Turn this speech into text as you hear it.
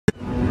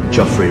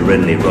Joffrey,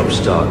 Renly, Robb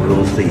Stark are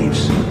all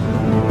thieves.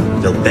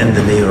 They'll bend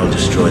the knee or I'll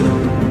destroy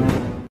them.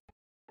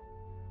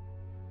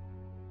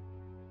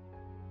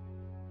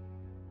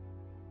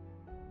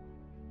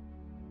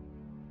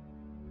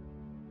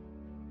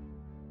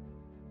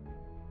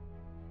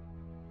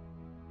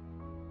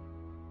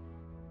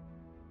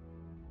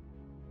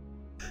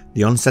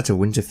 The onset of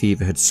winter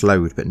fever had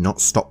slowed but not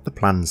stopped the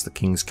plans the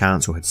King's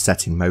Council had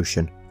set in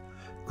motion.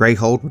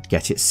 Greyhold would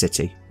get its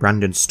city.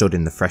 Brandon stood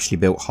in the freshly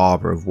built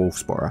harbour of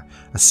Wolfsborough.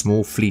 A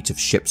small fleet of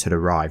ships had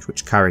arrived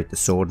which carried the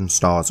sword and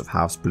stars of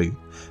House Blue.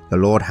 The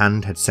Lord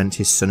Hand had sent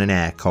his son and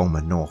heir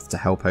Colmer north to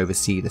help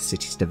oversee the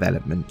city's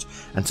development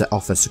and to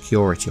offer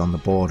security on the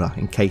border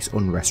in case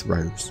unrest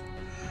rose.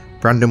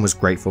 Brandon was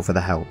grateful for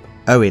the help.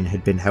 Owen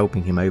had been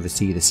helping him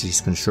oversee the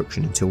city's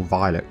construction until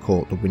Violet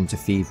caught the winter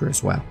fever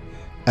as well.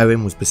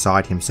 Owen was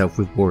beside himself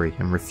with worry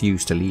and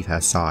refused to leave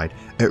her side,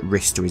 at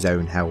risk to his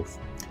own health.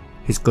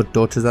 His good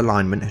daughter's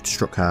alignment had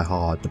struck her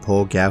hard. The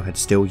poor girl had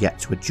still yet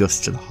to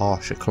adjust to the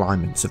harsher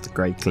climates of the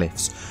Grey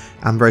Cliffs.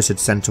 Ambrose had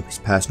sent up his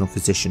personal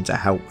physician to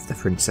help with the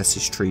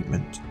princess's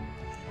treatment.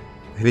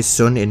 With his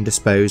son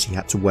indisposed, he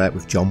had to work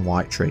with John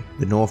Whitetree.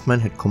 The Northman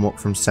had come up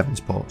from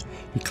Sevensport.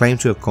 He claimed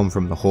to have come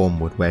from the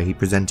Hornwood, where he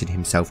presented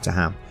himself to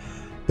Ham.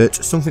 But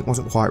something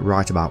wasn't quite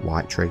right about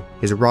Whitetree.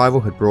 His arrival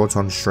had brought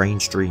on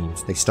strange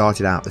dreams. They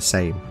started out the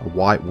same, a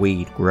white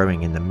weed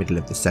growing in the middle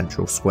of the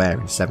central square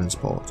in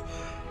Sevensport.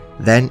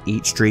 Then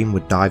each dream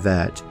would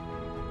divert.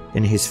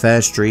 In his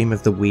first dream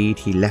of the weed,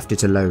 he left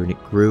it alone.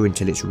 It grew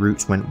until its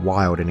roots went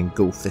wild and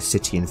engulfed the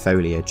city in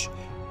foliage.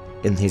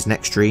 In his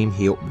next dream,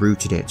 he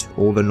uprooted it.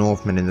 All the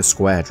Northmen in the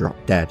square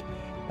dropped dead.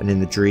 And in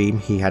the dream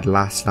he had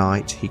last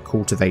night, he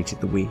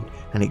cultivated the weed,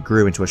 and it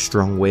grew into a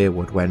strong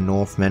weirwood where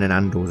Northmen and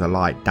Andals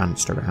alike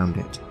danced around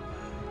it.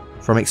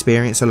 From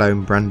experience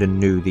alone, Brandon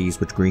knew these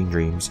were green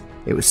dreams.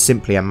 It was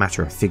simply a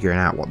matter of figuring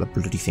out what the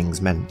bloody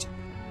things meant.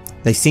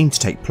 They seemed to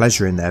take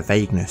pleasure in their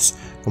vagueness,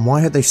 and why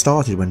had they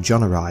started when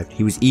John arrived?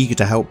 He was eager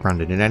to help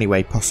Brandon in any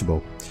way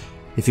possible.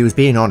 If he was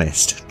being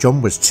honest,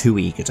 John was too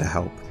eager to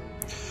help.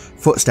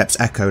 Footsteps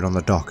echoed on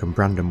the dock and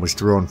Brandon was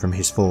drawn from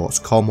his thoughts.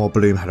 Colmore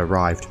Bloom had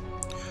arrived.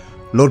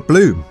 "Lord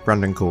Bloom,"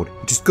 Brandon called,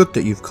 "it is good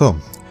that you've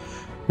come.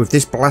 With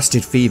this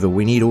blasted fever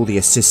we need all the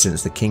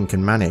assistance the king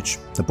can manage."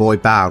 The boy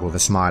bowed with a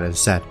smile and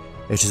said,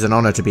 "It is an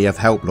honour to be of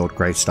help, Lord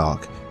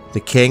Greystock. The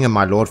king and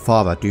my lord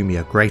father do me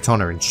a great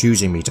honour in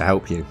choosing me to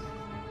help you."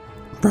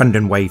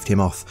 Brandon waved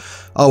him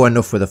off. "Oh,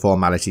 enough with the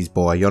formalities,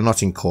 boy. You're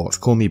not in court.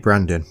 Call me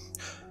Brandon."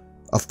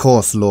 "Of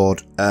course,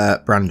 Lord,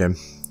 Brandon.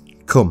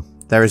 Come.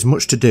 There is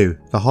much to do.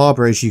 The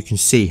harbour, as you can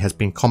see, has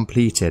been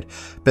completed,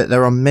 but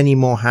there are many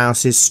more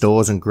houses,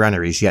 stores and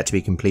granaries yet to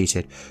be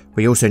completed.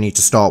 We also need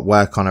to start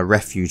work on a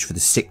refuge for the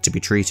sick to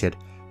be treated."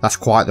 "That's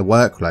quite the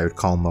workload,"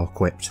 Colmore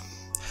quipped.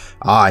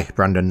 "Aye,"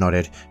 Brandon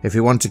nodded. "If we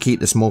want to keep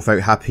the small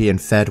folk happy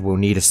and fed, we'll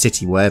need a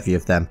city worthy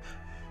of them.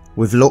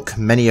 With luck,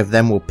 many of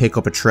them will pick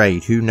up a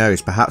trade. Who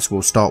knows, perhaps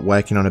we'll start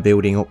working on a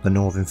building up the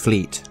Northern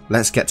Fleet."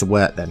 "Let's get to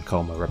work then,"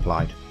 Colmore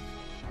replied.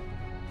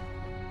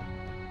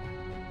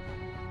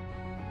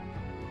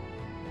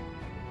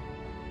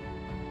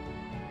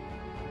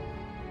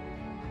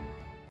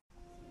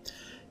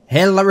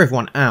 Hello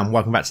everyone and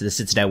welcome back to the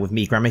Citadel with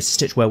me, Grand Maester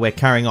Stitch, where we're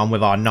carrying on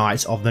with our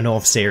Knights of the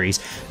North series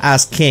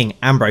as King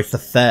Ambrose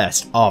I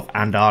of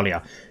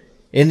Andalia.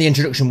 In the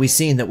introduction we've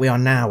seen that we are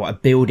now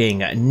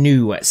building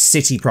new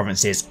city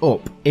provinces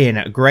up in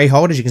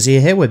Greyhold. As you can see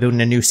here, we're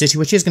building a new city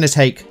which is going to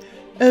take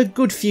a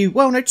good few,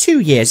 well no, 2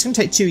 years. It's going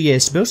to take 2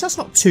 years to build, so that's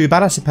not too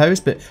bad I suppose,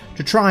 but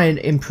to try and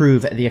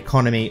improve the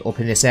economy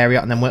up in this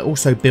area. And then we're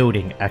also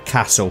building a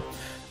castle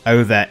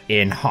over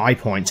in High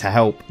Point to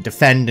help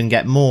defend and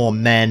get more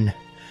men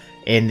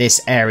in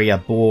this area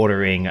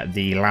bordering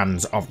the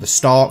lands of the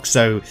Stark.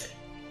 So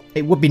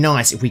it would be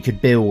nice if we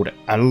could build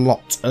a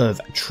lot of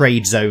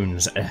trade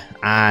zones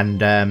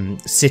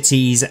and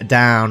cities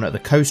down at the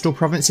coastal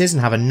provinces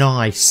and have a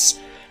nice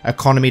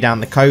economy down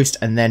the coast,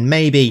 and then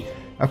maybe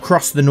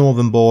across the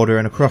northern border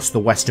and across the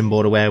western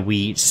border where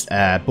we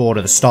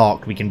border the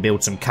Stark, we can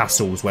build some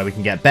castles where we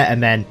can get better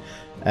men,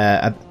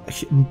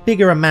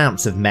 bigger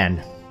amounts of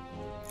men,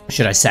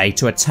 should I say,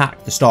 to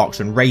attack the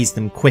Starks and raise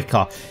them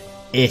quicker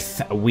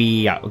if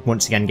we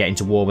once again get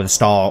into war with the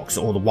Starks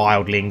or the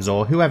Wildlings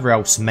or whoever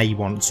else may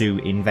want to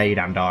invade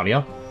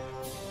Andalia.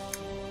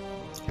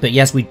 But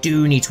yes, we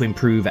do need to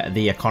improve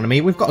the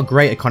economy. We've got a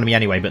great economy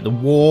anyway, but the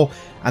war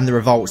and the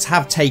revolts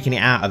have taken it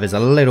out of us a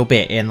little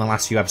bit in the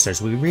last few episodes,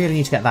 so we really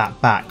need to get that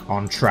back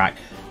on track.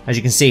 As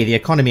you can see, the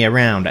economy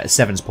around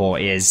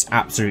Sevensport is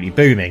absolutely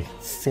booming.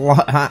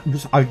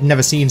 I've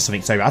never seen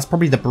something so. That's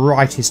probably the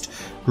brightest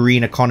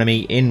green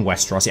economy in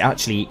Westeros. It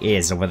actually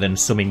is, other than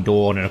some in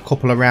Dawn and a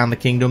couple around the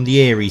kingdom. The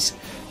Erie's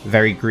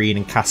very green,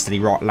 and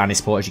Casterly Rock,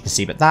 Lannisport, as you can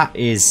see. But that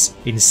is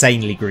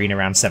insanely green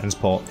around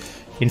Sevensport.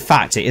 In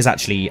fact, it is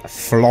actually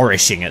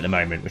flourishing at the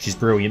moment, which is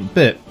brilliant.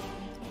 But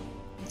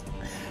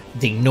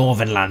the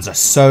northern lands are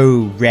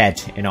so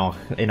red in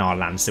our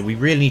lands, so we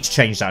really need to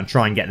change that and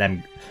try and get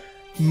them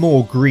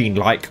more green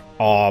like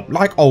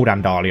old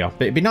Andalia.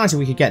 But it'd be nice if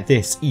we could get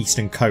this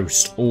eastern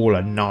coast all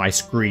a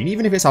nice green,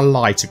 even if it's a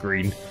lighter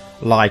green,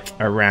 like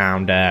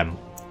around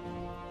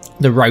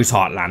the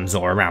Roseheart lands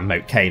or around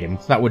Moat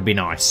Cailin. That would be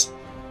nice.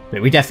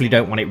 But we definitely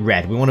don't want it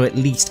red. We want to at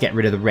least get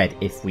rid of the red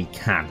if we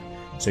can.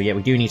 So yeah,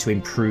 we do need to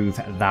improve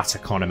that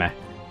economy.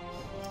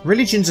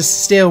 Religions are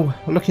still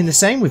looking the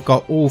same. We've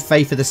got all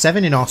Faith of the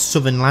Seven in our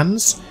southern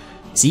lands.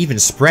 It's even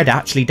spread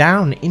actually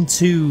down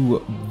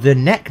into the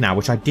neck now,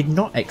 which I did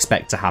not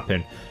expect to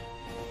happen.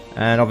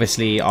 And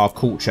obviously our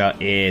culture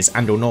is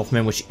Andal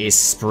Northmen, which is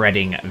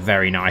spreading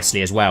very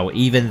nicely as well.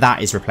 Even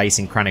that is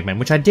replacing Cranagmen,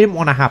 which I didn't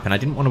want to happen. I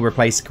didn't want to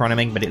replace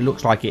Cranagmen, but it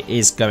looks like it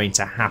is going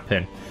to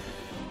happen.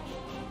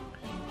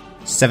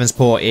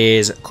 Sevensport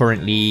is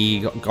currently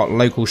got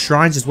local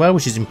shrines as well,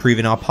 which is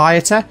improving our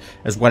piety,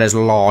 as well as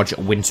large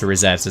winter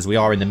reserves, as we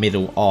are in the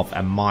middle of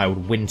a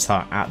mild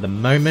winter at the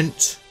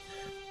moment.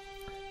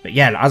 But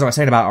yeah, as I was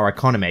saying about our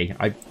economy,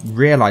 I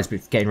realised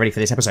getting ready for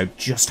this episode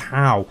just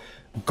how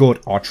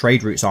good our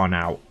trade routes are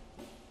now.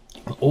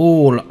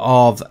 All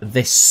of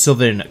this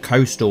southern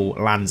coastal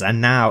lands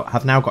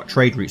have now got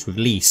trade routes with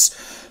Lease.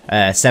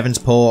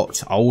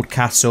 Sevensport,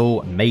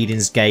 Oldcastle,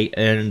 Maiden's Gate,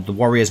 and the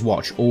Warrior's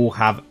Watch all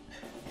have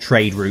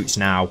trade routes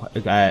now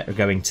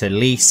going to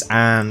Lease,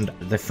 and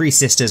the Three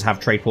Sisters have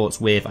trade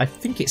ports with, I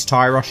think it's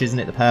Tyrosh, isn't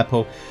it, the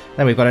purple.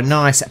 Then we've got a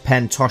nice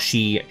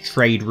Pentoshi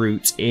trade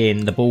route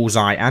in the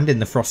Bullseye and in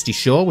the Frosty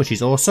Shore, which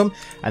is awesome,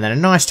 and then a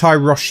nice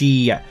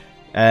Tyroshi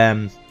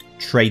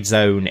trade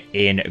zone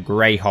in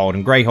Greyhold,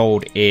 and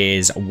Greyhold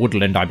is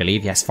woodland, I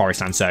believe, yes, forest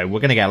land, so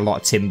we're going to get a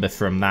lot of timber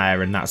from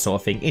there and that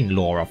sort of thing. In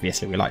lore,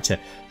 obviously, we like to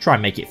try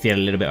and make it feel a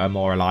little bit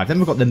more alive. Then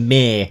we've got the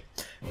Mere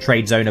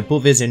trade zone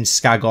above us in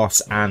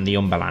Skagos and the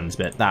Umberlands,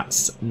 but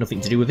that's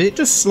nothing to do with it.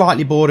 Just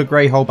slightly border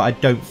Greyhold, but I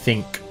don't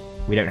think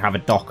we don't have a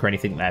dock or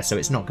anything there, so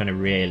it's not going to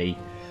really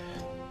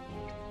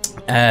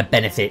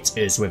benefit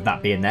us with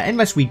that being there,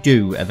 unless we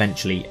do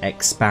eventually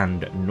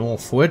expand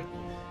northward.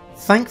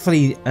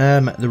 Thankfully,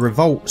 the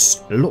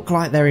revolts look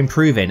like they're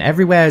improving.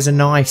 Everywhere is a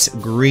nice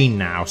green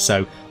now,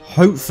 so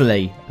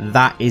hopefully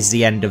that is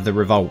the end of the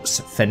revolts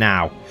for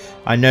now.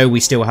 I know we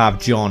still have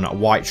John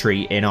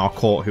Whitetree in our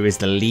court, who is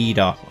the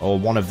leader, or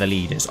one of the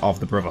leaders of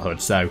the Brotherhood,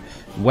 so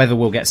whether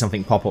we'll get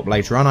something pop up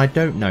later on, I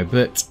don't know,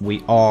 but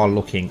we are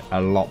looking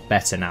a lot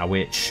better now,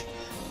 which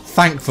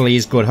thankfully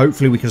is good.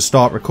 Hopefully we can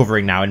start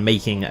recovering now and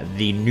making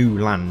the new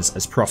lands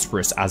as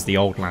prosperous as the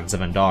old lands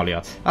of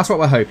Andalia. That's what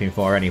we're hoping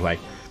for anyway.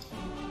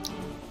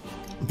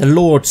 The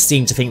Lords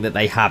seem to think that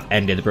they have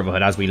ended the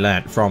Brotherhood, as we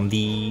learnt from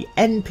the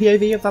end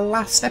POV of the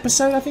last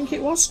episode, I think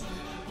it was.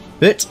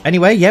 But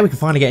anyway, yeah, we can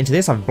finally get into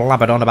this. I've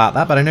blabbered on about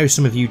that, but I know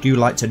some of you do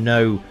like to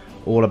know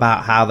all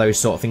about how those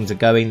sort of things are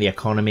going, the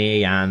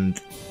economy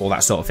and all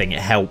that sort of thing. It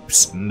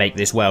helps make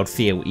this world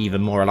feel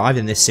even more alive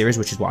in this series,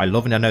 which is what I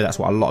love, and I know that's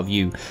what a lot of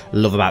you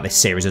love about this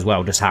series as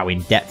well, just how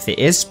in-depth it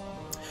is.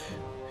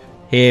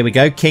 Here we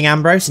go, King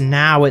Ambrose,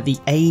 now at the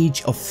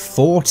age of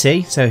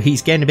 40, so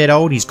he's getting a bit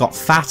old. He's got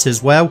fat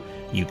as well.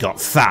 You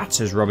got fat,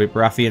 as Robert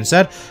Baratheon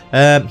said.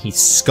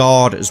 He's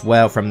scarred as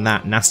well from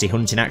that nasty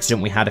hunting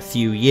accident we had a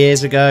few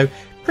years ago.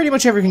 Pretty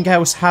much everything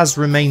else has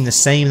remained the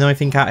same, though. I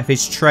think out of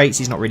his traits,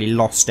 he's not really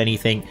lost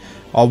anything.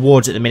 Our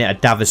wards at the minute are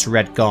Davos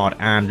Redguard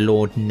and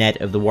Lord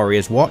Ned of the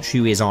Warrior's Watch,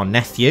 who is our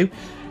nephew.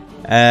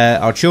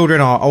 Our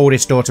children, our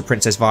oldest daughter,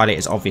 Princess Violet,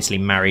 is obviously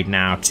married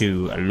now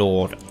to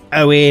Lord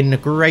Owen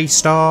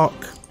Greystark.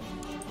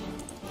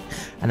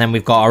 And then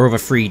we've got our other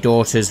three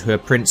daughters who are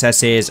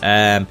princesses.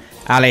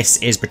 Alice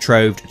is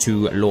betrothed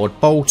to Lord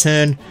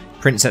Bolton.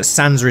 Princess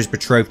Sansa is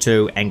betrothed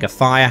to Aengar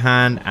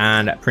Firehand.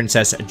 And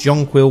Princess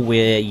Jonquil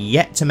we're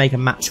yet to make a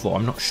match for.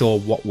 I'm not sure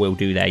what we'll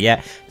do there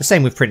yet. The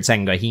same with Prince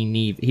Aengar.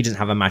 He doesn't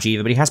have a match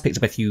either, but he has picked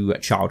up a few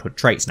childhood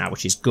traits now,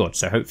 which is good.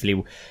 So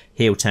hopefully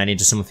he'll turn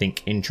into something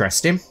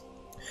interesting.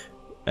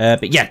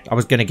 But yeah, I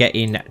was going to get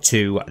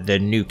into the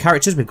new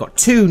characters. We've got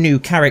two new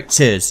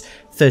characters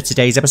for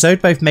today's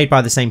episode, both made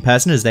by the same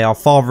person, as they are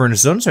father and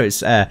son. So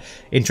it's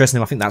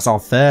interesting. I think that's our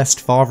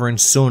first father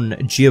and son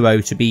duo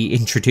to be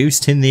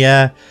introduced in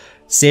the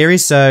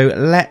series. So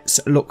let's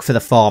look for the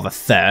father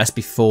first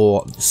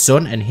before the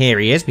son. And here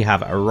he is. We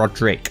have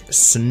Roderick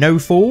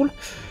Snowfall.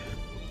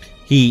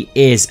 He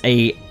is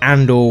a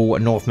Andal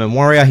Northman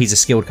warrior. He's a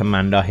skilled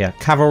commander, a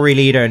cavalry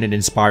leader, and an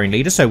inspiring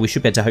leader. So we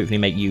should be able to hopefully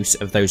make use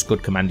of those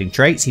good commanding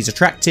traits. He's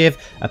attractive,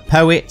 a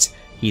poet.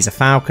 He's a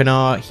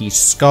falconer. He's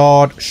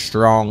scarred,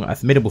 strong, a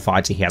formidable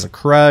fighter. He has a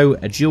crow,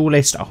 a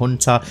duelist, a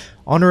hunter,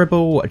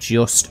 honourable,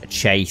 just,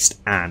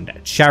 chaste,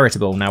 and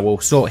charitable. Now we'll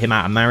sort him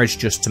out of marriage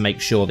just to make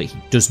sure that he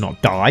does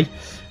not die.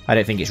 I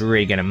don't think it's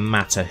really going to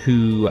matter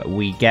who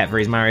we get for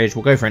his marriage.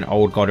 We'll go for an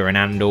old god or an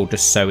Andal,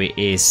 just so it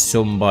is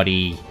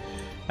somebody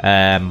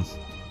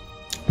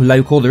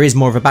local. There is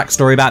more of a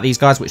backstory about these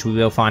guys, which we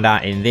will find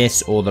out in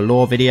this or the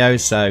lore video,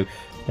 so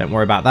don't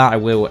worry about that. I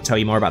will tell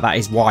you more about that.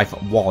 His wife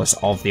was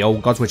of the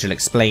old gods, which will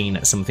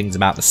explain some things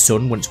about the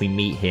son once we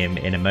meet him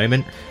in a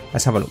moment.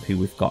 Let's have a look who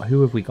we've got.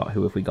 Who have we got?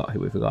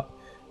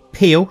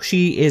 Peel.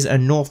 She is a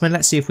Northman.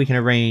 Let's see if we can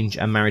arrange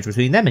a marriage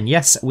between them. And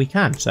yes, we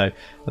can. So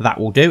that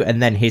will do.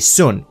 And then his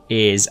son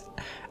is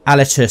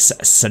Alatus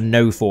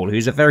Snowfall,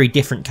 who's a very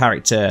different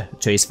character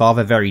to his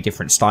father, very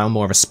different style,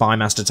 more of a spy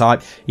master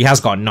type. He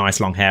has got nice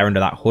long hair under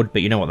that hood,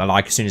 but you know what they're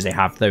like. As soon as they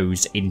have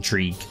those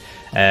intrigue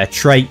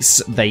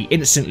traits, they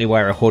instantly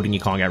wear a hood and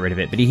you can't get rid of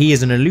it. But he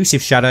is an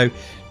elusive shadow.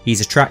 He's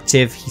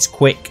attractive, he's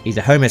quick, he's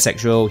a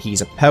homosexual,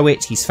 he's a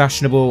poet, he's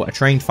fashionable, a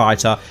trained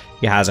fighter,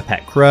 he has a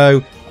pet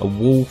crow, a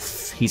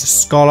wolf, he's a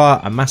scholar,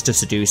 a master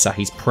seducer,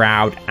 he's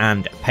proud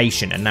and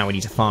patient, and now we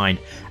need to find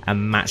a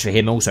match for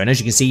him also. And as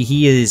you can see,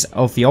 he is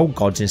of the old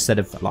gods instead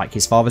of like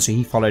his father, so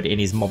he followed in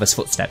his mother's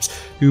footsteps,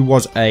 who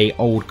was a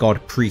old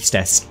god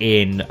priestess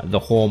in the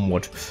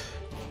Hornwood.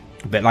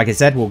 But like I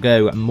said, we'll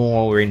go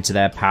more into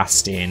their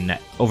past in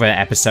other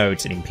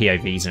episodes and in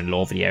POVs and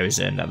lore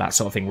videos and that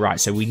sort of thing. Right,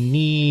 so we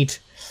need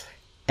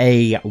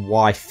a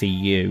wife for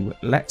you.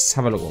 Let's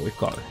have a look what we've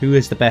got. Who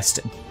is the best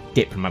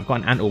diplomat? I've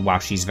got an aunt. Oh, wow,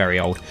 she's very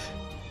old.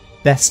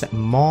 Best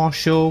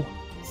marshal,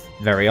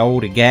 very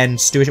old again.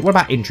 Stewardship. What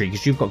about intrigue?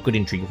 Because you've got good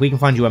intrigue. If we can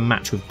find you a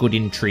match with good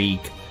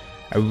intrigue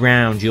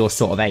around your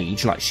sort of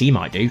age, like she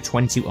might do.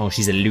 20. Oh,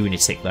 she's a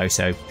lunatic though,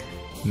 so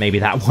maybe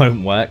that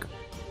won't work.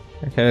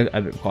 Okay,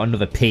 I've got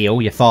another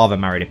Peel. Your father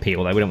married a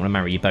Peel though. We don't want to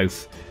marry you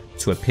both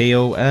to a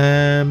Peel.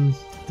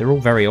 They're all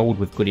very old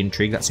with good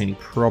intrigue. That's the only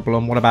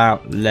problem. What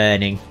about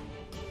learning?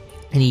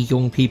 Any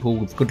young people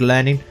with good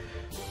learning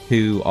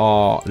who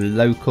are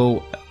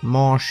local?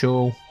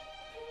 Marshal,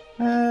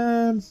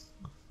 diplomacy.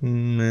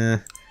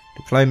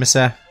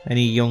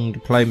 Any young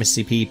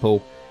diplomacy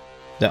people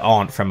that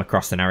aren't from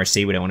across the Narrow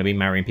Sea? We don't want to be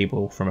marrying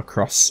people from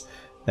across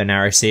the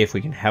Narrow Sea if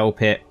we can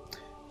help it.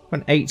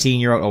 An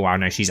 18-year-old. Oh wow,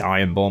 no, she's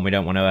Ironborn. We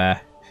don't want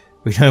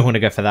to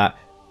go for that.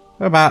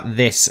 What about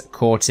this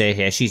courtier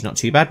here? She's not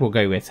too bad. We'll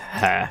go with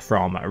her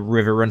from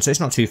Riverrun, so it's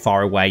not too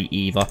far away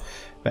either.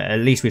 But at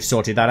least we've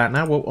sorted that out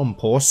now. We'll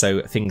unpause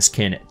so things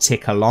can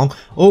tick along.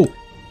 Oh,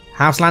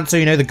 House Lancer,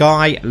 you know the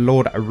guy,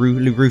 Lord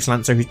Roose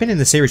Lancer, who's been in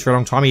the series for a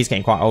long time. He's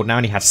getting quite old now,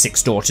 and he has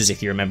 6 daughters,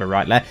 if you remember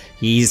right there.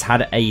 He's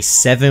had a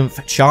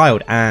 7th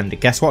child, and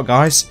guess what,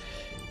 guys?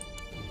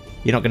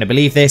 You're not going to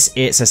believe this.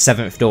 It's a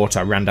 7th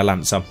daughter, Randa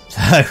Lancer.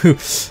 So,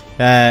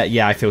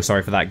 yeah, I feel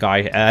sorry for that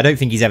guy. I don't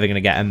think he's ever going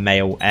to get a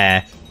male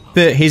heir.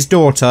 But his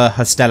daughter,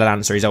 Hostella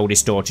Lancer, his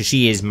oldest daughter,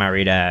 she is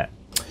married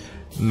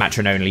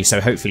matronally,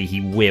 so hopefully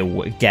he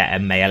will get a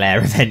male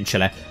heir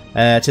eventually.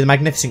 To the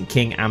magnificent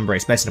King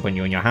Ambrose, blessed upon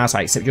you and your house,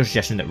 I accept your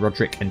suggestion that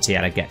Roderick and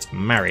Tiela get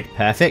married.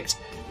 Perfect.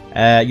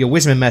 Your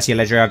wisdom and mercy,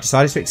 Ledger, I've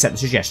decided to accept the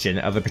suggestion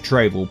of a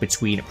betrothal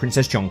between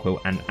Princess Jonquil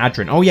and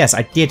Adron. Oh yes,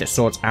 I did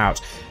sort out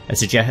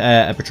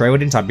a betrothal,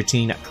 didn't I,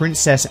 between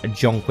Princess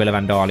Jonquil of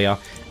Andalia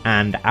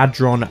and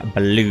Adron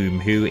Bloom,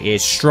 who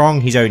is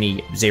strong. He's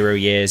only 0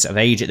 years of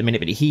age at the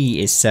minute, but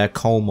he is Sir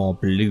Colmore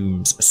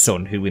Bloom's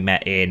son, who we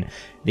met in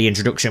the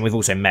introduction. We've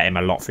also met him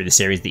a lot through the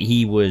series. That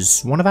he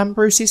was one of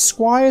Ambrose's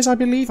squires, I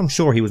believe. I'm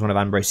sure he was one of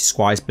Ambrose's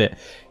squires, but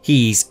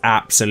he's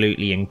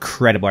absolutely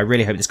incredible. I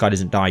really hope this guy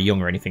doesn't die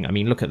young or anything. I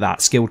mean, look at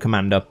that. Skilled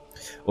commander,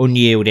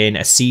 unyielding,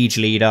 a siege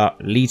leader,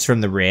 leads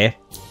from the rear.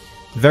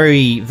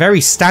 Very, very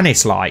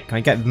Stannis-like.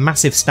 I get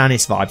massive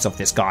Stannis vibes off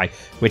this guy,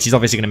 which is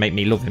obviously going to make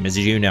me love him. As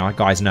you know,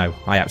 guys know,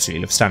 I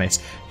absolutely love Stannis.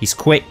 He's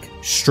quick,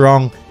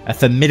 strong, a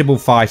formidable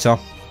fighter,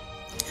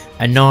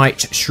 a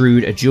knight,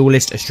 shrewd, a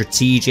duelist, a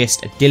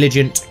strategist, a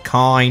diligent,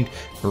 kind,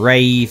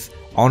 brave,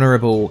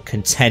 honourable,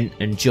 content,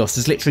 and just.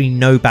 There's literally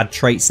no bad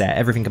traits there.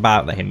 Everything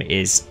about him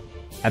is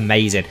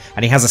amazing.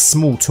 And he has a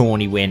small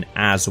tawny win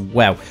as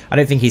well. I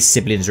don't think his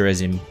siblings are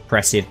as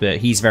impressive, but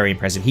he's very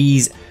impressive.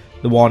 He's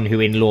the one who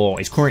in lore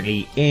is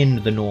currently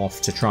in the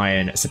north to try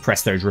and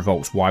suppress those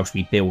revolts whilst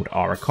we build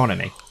our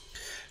economy.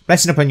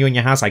 Blessing upon you and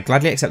your house, I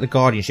gladly accept the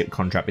guardianship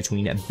contract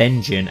between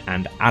Benjen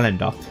and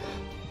Allender.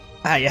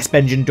 Yes,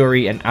 Benjen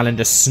Durry and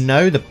Allender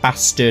Snow, the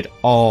bastard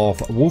of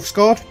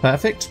Wolfsguard.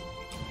 Perfect.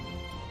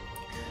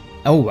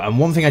 Oh, and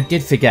one thing I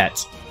did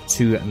forget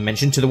to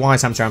mention to the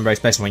wise hamster Ambrose,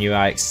 blessing upon you,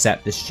 I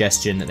accept the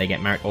suggestion that they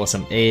get married.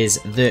 Awesome. Is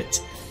that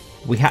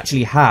we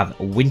actually have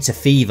winter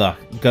fever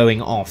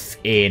going off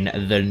in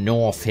the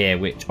north here,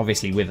 which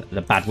obviously with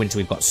the bad winter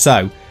we've got.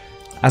 So,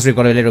 as we've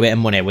got a little bit of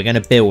money, we're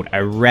going to build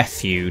a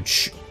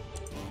refuge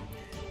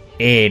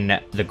in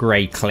the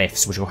Grey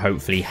Cliffs, which will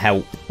hopefully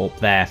help up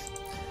there.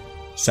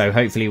 So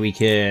hopefully we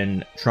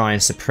can try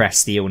and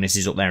suppress the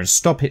illnesses up there and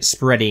stop it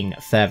spreading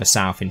further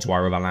south into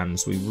our other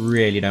lands. We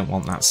really don't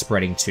want that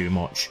spreading too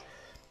much.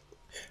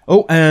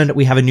 Oh, and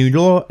we have a new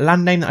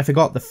land name that I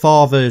forgot. The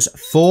Father's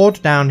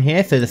Ford down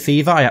here for the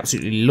fever. I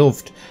absolutely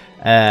loved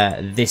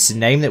this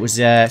name that was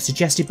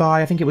suggested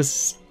by, I think it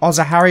was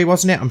Ozahari,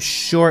 wasn't it? I'm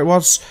sure it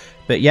was.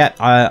 But yeah,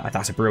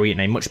 that's a brilliant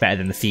name. Much better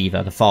than the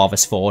fever. The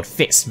Father's Ford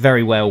fits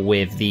very well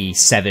with the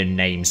 7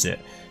 names that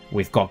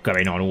we've got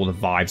going on. All the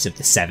vibes of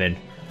the 7.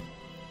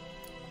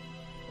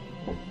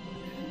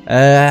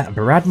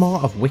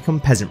 Bradmar of Wickham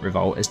Peasant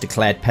Revolt has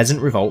declared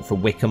Peasant Revolt for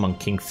Wickham on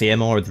King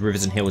Fearmore of the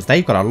Rivers and Hills.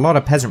 They've got a lot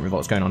of peasant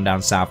revolts going on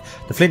down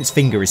south. The Flint's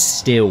Finger is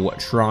still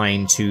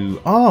trying to...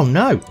 Oh,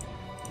 no!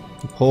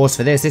 Pause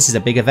for this. This is a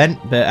big event,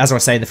 but as I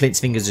was saying, the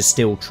Flintsfingers are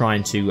still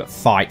trying to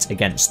fight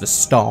against the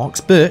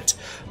Starks. But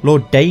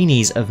Lord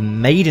Danes of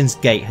Maiden's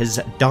Gate has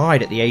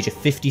died at the age of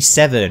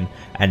 57,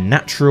 a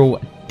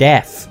natural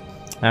death.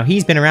 Now,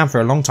 he's been around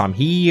for a long time.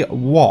 He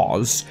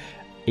was,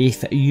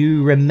 if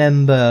you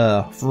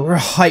remember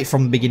right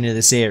from the beginning of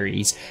the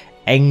series,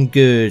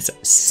 Engur's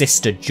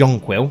sister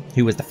Jonquil,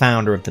 who was the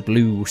founder of the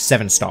Blue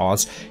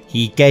Sevenstars.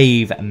 He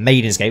gave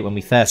Maiden's Gate, when we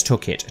first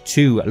took it,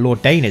 to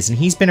Lord Danes, and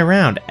he's been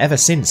around ever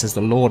since as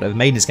the Lord of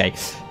Maiden's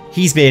Gate.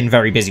 He's been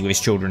very busy with his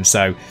children,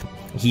 so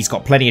he's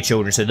got plenty of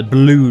children. So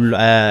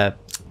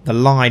the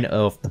line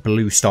of the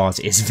Blue Stars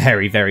is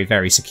very, very,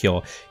 very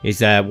secure.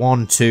 Is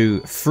 1,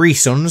 2, 3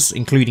 sons,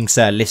 including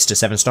Sir Lister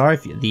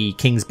Sevenstar, the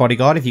King's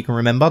Bodyguard, if you can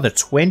remember, the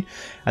twin,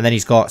 and then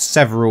he's got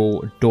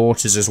several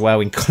daughters as well,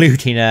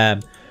 including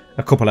a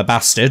couple of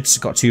bastards.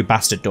 Got 2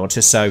 bastard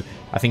daughters, so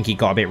I think he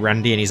got a bit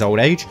randy in his old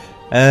age.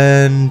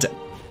 And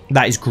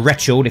that is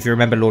Gretcheld, if you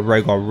remember Lord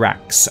Rogar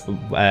Rack's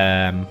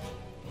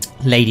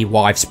lady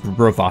wife's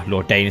brother,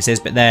 Lord Danes is.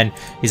 But then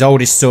his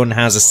oldest son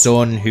has a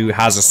son who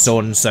has a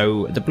son,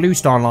 so the Blue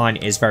Star line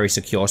is very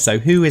secure. So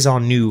who is our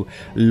new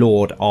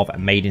Lord of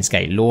Maiden's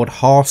Gate? Lord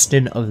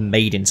Harston of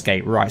Maiden's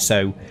Gate. Right,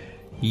 so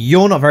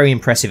you're not very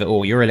impressive at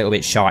all. You're a little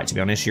bit shy, to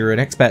be honest. You're an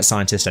expert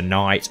scientist, a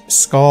knight,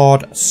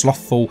 scarred,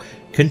 slothful,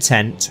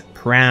 content,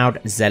 proud,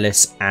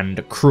 zealous,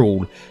 and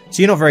cruel.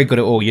 So you're not very good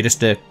at all. You're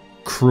just a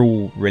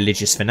cruel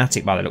religious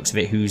fanatic by the looks of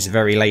it, who's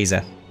very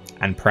lazy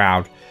and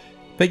proud.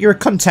 But you're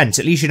content.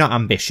 At least you're not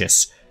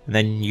ambitious. And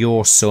then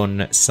your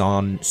son,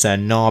 Sir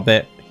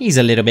Narbert, he's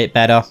a little bit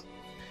better,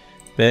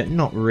 but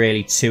not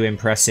really too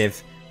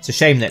impressive. It's a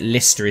shame that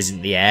Lister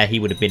isn't the heir. He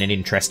would have been an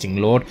interesting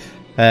lord.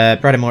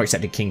 Bradamore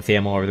accepted King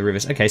Theomore of the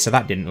Rivers. Okay, so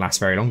that didn't last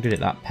very long, did it?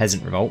 That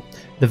peasant revolt.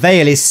 The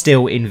Vale is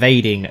still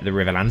invading the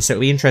Riverlands, so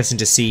it'll be interesting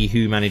to see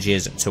who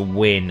manages to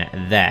win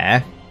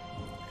there.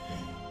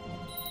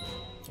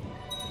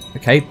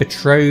 Okay,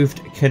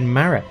 betrothed can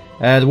marry.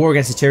 The war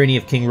against the tyranny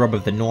of King Rob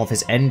of the North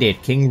has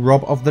ended. King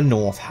Rob of the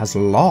North has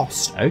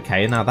lost.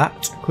 Okay, now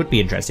that could be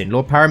interesting.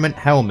 Lord Paramount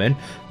Helman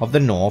of the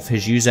North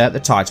has usurped the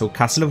title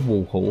Castle of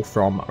Woolhall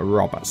from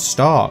Rob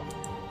Stark.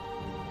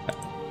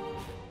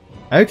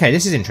 Okay,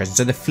 this is interesting.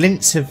 So the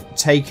Flints have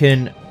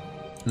taken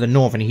the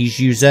North, and he's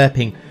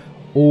usurping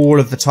all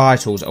of the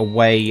titles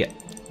away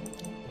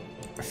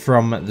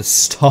from the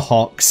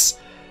Starks.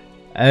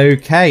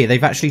 Okay,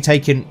 he's actually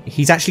taken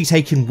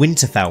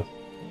Winterfell.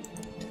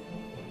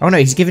 Oh no,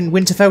 he's given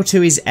Winterfell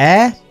to his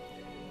heir?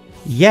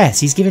 Yes,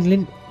 he's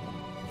given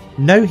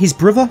no, his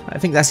brother? I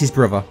think that's his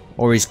brother.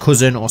 Or his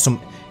cousin or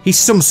he's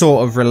some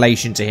sort of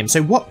relation to him.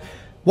 So what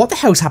the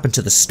hell's happened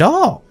to the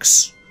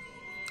Starks?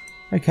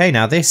 Okay,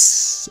 now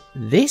this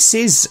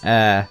is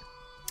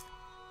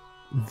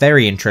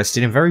very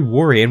interesting and very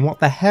worrying. What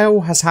the hell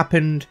has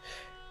happened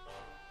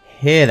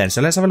here then?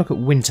 So let's have a look at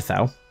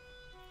Winterfell.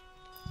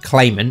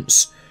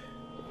 Claimants.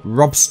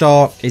 Robb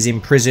Stark is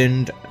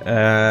imprisoned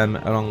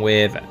along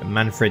with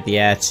Manfred, the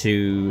heir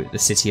to the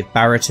city of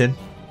Barraton.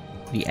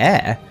 The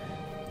heir?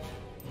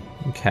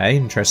 Okay,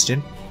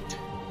 interesting.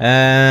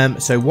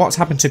 So what's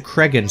happened to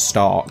Cregan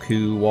Stark,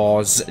 who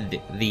was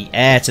the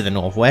heir to the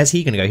north? Where's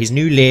he going to go? His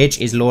new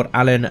liege is Lord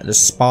Alan the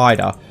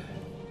Spider.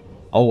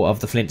 Oh, of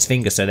the Flint's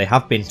Finger. So they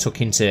have been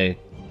took into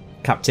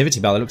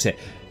captivity by the looks of it.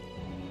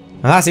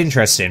 Now that's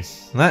interesting.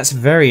 That's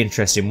very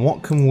interesting.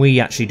 What can we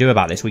actually do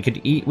about this? We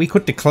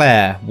could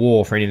declare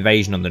war for an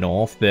invasion on the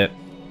north, but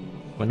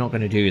we're not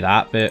going to do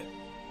that. But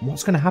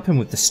what's going to happen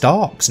with the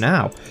Starks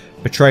now?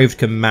 Betrothed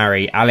can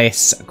marry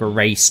Alice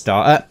Alice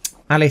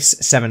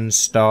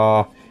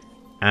Sevenstar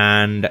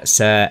and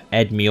Sir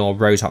Edmure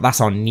Roseheart.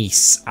 That's our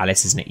niece,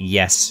 Alice, isn't it?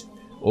 Yes.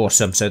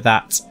 Awesome. So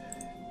that,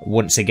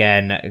 once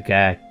again,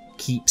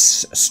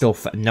 keeps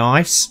stuff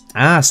nice.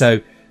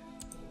 So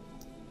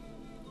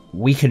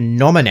we can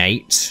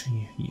nominate...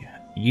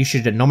 You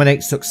should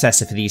nominate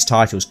successor for these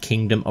titles,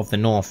 Kingdom of the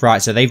North. Right,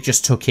 so they've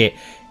just took it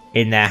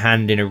in their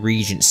hand in a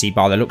regency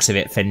by the looks of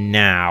it for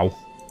now.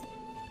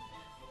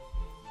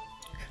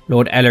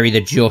 Lord Ellery the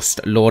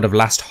Just, Lord of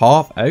Last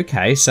Half.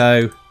 Okay,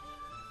 so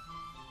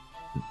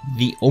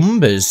the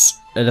Umbers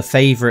are the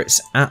favourites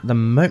at the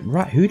moment.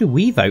 Right, who do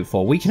we vote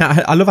for? We can.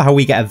 I love how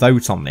we get a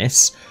vote on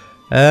this.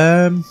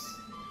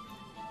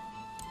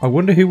 I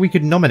wonder who we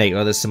could nominate.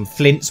 Well, there's some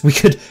Flints. We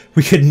could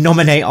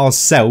nominate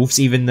ourselves,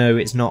 even though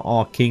it's not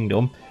our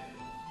kingdom.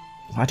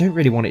 I don't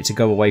really want it to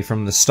go away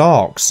from the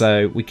Stark,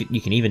 so you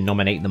can even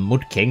nominate the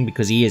Mud King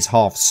because he is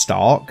half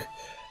Stark.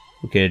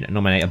 We could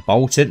nominate a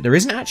Bolton. There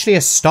isn't actually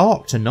a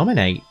Stark to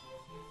nominate.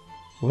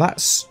 Well,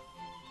 that's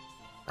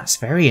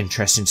very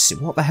interesting to see.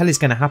 What the hell is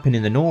going to happen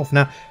in the north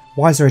now?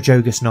 Why is there a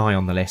Jogus Nye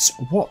on the list?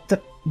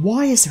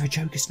 Why is there a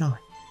Jogus Nye?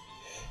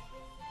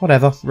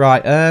 Whatever.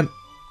 Right.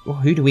 Well,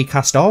 who do we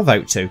cast our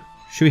vote to?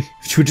 Should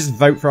we just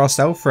vote for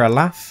ourselves for a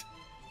laugh?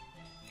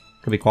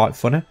 Could be quite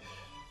funny.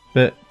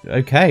 But,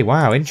 okay,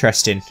 wow,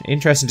 interesting.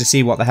 Interesting to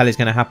see what the hell is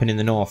going to happen in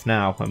the north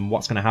now, and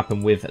what's going to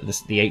happen with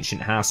the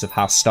ancient house of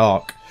House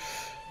Stark.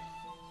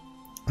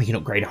 We can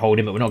upgrade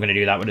holding, but we're not going to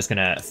do that. We're just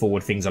going to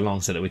forward things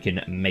along so that we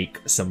can make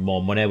some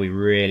more money. We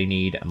really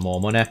need more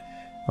money.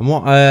 And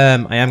what I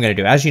am going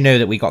to do, as you know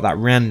that we got that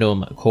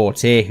random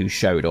courtier who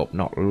showed up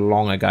not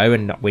long ago,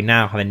 and we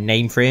now have a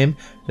name for him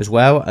as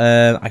well.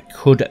 I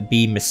could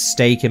be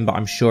mistaken, but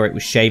I'm sure it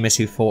was Seamus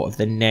who thought of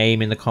the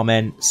name in the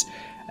comments.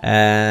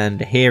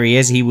 And here he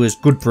is. He was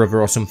good brother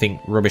or something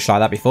rubbish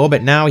like that before,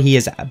 but now he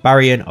is a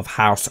Baron of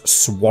House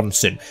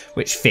Swanson,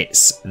 which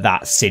fits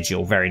that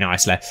sigil very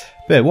nicely.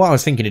 But what I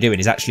was thinking of doing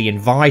is actually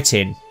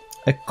inviting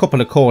a couple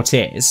of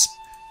courtiers,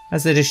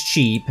 as they're just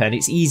cheap and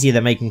it's easier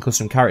than making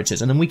custom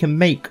characters, and then we can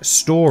make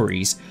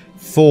stories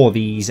for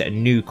these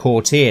new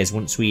courtiers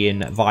once we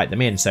invite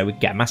them in. So we can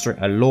get a Master,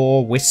 a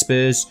Law,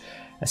 Whispers,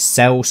 a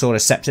Cell sort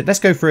of Scepter. Let's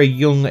go for a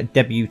young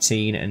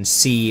debutante and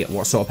see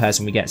what sort of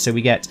person we get. So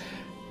we get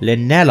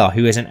Lynella,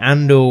 who is an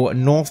Andal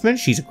Northman.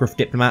 She's a gruff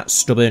diplomat,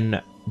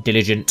 stubborn,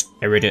 diligent,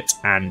 erudite,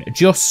 and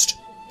just.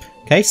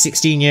 Okay,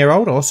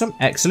 16-year-old, awesome,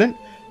 excellent.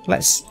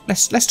 Let's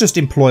just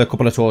employ a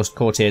couple of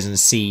courtiers and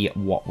see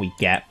what we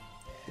get.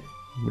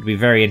 Would be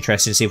very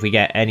interesting to see if we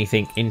get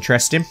anything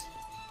interesting.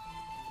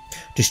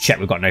 Just check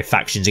we've got no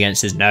factions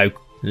against us. No.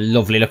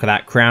 Lovely, look at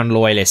that. Crown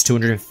Loyalist,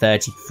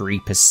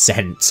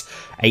 233%.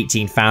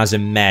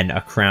 18,000 men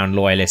are Crown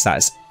Loyalists.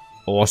 That's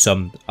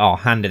awesome. Oh,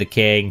 Hand of the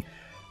King.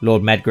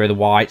 Lord Medgar of the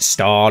White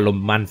Star. Lord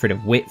Manfred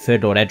of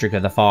Whitford. Lord Edric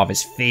of the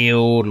Farthest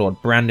Field. Lord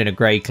Brandon of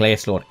Grey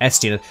Cliffs. Lord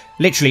Estienne.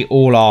 Literally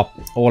all our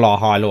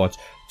High Lords.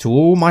 To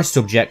all my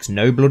subjects,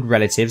 no blood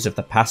relatives of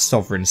the past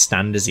sovereign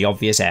stand as the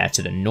obvious heir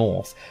to the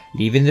north,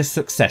 leaving the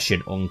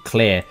succession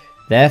unclear.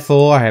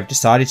 Therefore, I have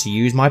decided to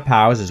use my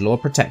powers as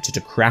Lord Protector to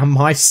crown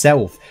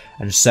myself,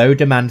 and so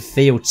demand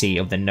fealty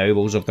of the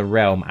nobles of the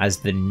realm as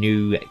the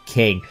new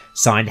king.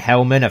 Signed,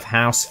 Hellman of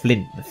House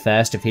Flint, the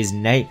first of his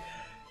name.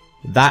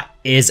 That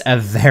is a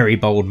very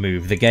bold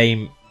move. The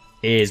game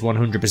is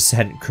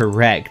 100%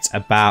 correct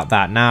about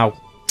that. Now,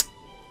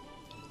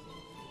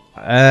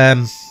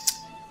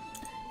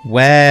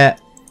 where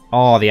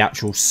are the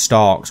actual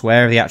Starks?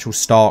 Where are the actual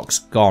Starks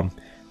gone?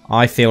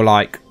 I feel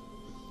like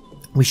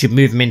we should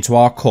move them into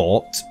our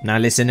court. Now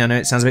listen, I know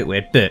it sounds a bit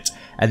weird, but...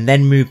 And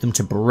then move them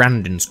to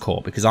Brandon's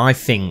court, because I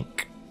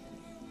think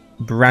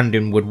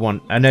Brandon would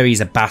want... I know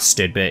he's a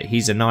bastard, but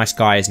he's a nice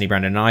guy, isn't he,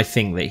 Brandon? And I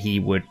think that he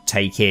would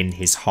take in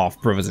his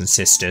half-brothers and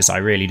sisters. I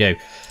really do.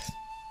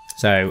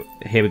 So,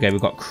 here we go. We've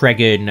got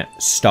Cregan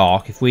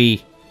Stark. If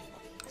we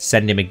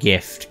send him a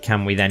gift,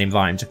 can we then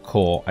invite him to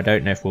court? I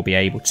don't know if we'll be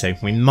able to.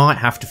 We might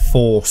have to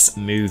force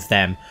move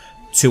them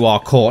to our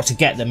court to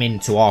get them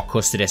into our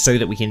custody so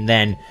that we can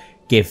then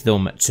give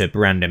them to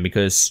Brandon,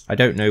 because I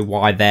don't know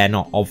why they're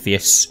not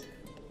obvious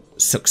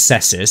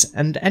successors.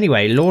 And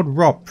anyway, Lord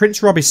Rob,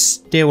 Prince Rob is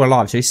still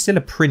alive, so he's still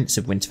a Prince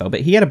of Winterfell,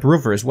 but he had a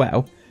brother as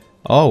well.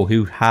 Oh,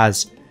 who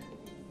has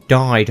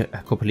died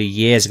a couple of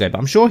years ago, but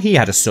I'm sure he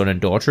had a son and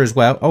daughter as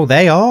well. Oh,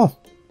 they are.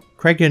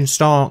 Cregan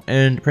Stark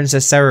and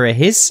Princess Sarah are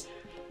his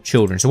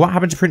children. So what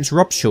happened to Prince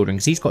Rob's children?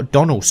 Because he's got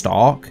Donald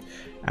Stark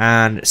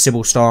and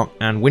Sybil Stark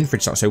and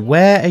Winfred Stark. So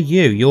where are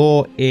you?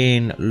 You're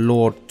in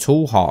Lord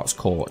Tallheart's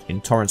court in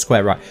Torrent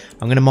Square. Right,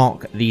 I'm going to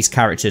mark these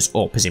characters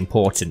up as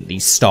important,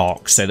 these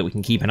Starks, so that we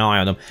can keep an eye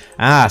on them.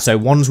 Ah, so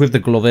one's with the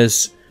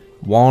Glovers,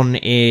 one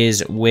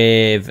is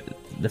with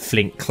the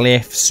Flint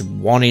Cliffs,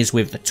 one is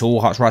with the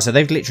Tallhearts. Right, so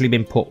they've literally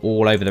been put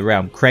all over the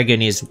realm.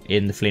 Cregan is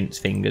in the Flint's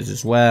Fingers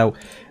as well,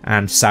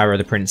 and Sarah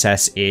the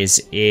Princess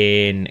is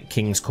in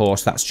King's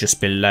Course. That's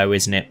just below,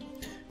 isn't it?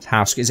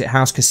 Is it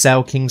House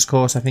Cassell, King's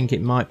Course? I think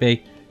it might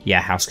be.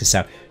 Yeah, House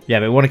Cassell. Yeah,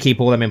 but we want to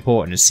keep all them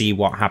important and see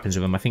what happens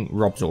with them. I think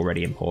Rob's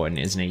already important,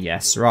 isn't he?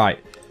 Yes, right.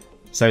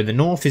 So the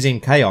North is in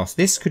chaos.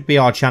 This could be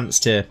our chance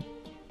to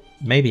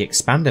maybe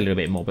expand a little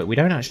bit more, but we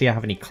don't actually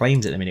have any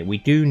claims at the minute. We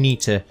do need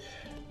to,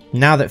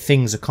 now that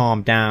things are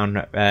calmed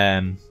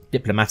down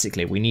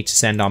diplomatically, we need to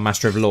send our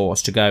Master of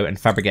Laws to go and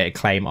fabricate a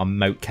claim on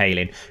Moat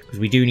Cailin, because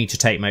we do need to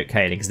take Moat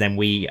Cailin, because then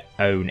we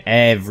own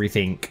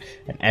everything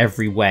and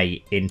every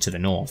way into the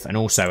north. And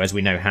also, as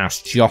we know,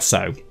 House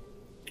Josso,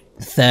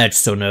 the third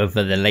son of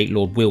the late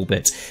Lord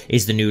Wilbert,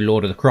 is the new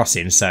Lord of the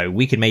Crossing, so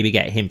we could maybe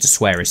get him to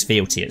swear his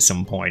fealty at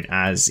some point,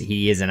 as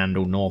he is an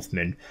Andal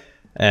Northman.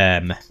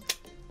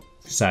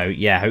 So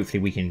yeah,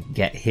 hopefully we can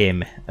get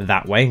him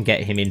that way and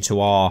get him into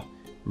our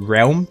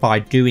realm by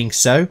doing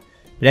so.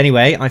 But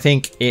anyway, I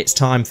think it's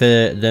time for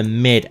the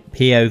mid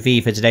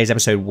POV for today's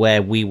episode,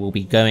 where we will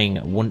be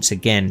going once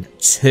again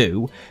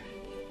to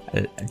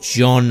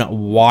John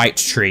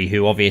Whitetree,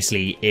 who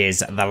obviously is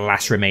the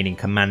last remaining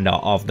commander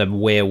of the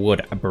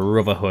Weirwood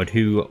Brotherhood,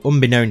 who,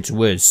 unbeknown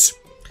to us,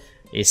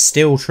 is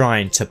still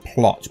trying to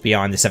plot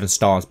behind the Seven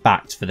Stars'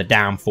 backs for the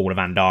downfall of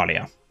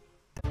Andalia.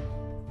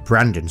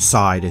 Brandon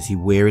sighed as he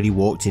wearily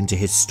walked into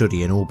his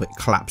study and all but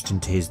collapsed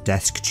into his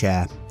desk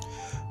chair.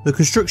 The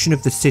construction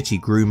of the city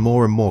grew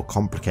more and more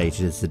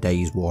complicated as the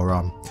days wore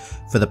on.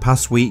 For the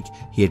past week,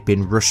 he had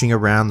been rushing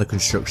around the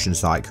construction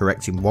site,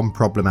 correcting one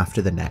problem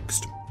after the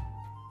next.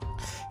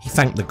 He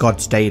thanked the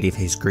gods daily for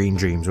his green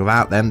dreams.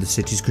 Without them, the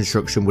city's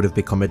construction would have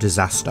become a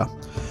disaster.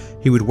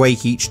 He would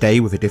wake each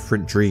day with a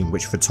different dream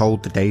which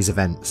foretold the day's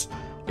events,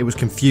 It was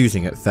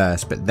confusing at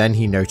first, but then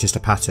he noticed a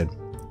pattern.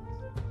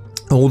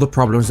 All the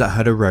problems that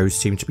had arose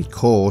seemed to be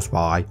caused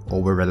by,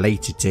 or were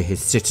related to,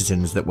 his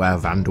citizens that were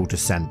of Vandal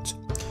descent.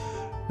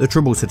 The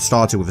troubles had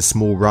started with a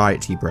small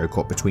riot he broke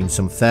up between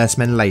some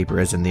Firstmen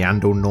labourers and the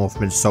Andal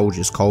Northmen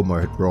soldiers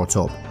Colmore had brought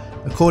up.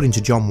 According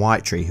to John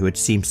Whitetree, who had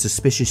seemed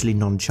suspiciously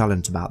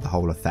nonchalant about the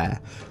whole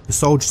affair, the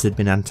soldiers had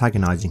been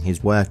antagonising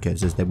his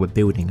workers as they were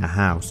building a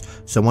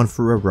house. Someone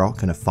threw a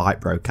rock and a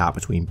fight broke out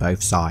between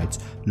both sides.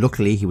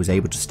 Luckily he was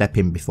able to step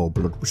in before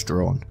blood was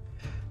drawn.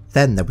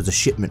 Then there was a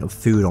shipment of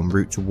food en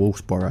route to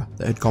Wolfsborough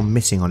that had gone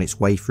missing on its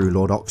way through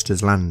Lord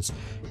Oxter's lands.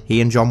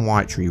 He and John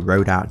Whitetree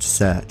rode out to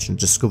search and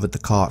discovered the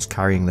carts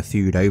carrying the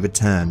food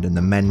overturned and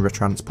the men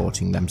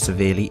transporting them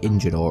severely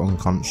injured or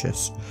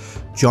unconscious.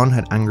 John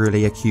had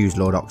angrily accused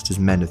Lord Oxter's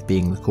men of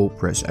being the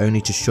culprits,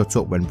 only to shut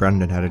up when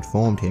Brandon had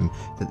informed him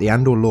that the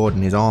Andal Lord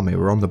and his army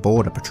were on the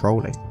border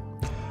patrolling.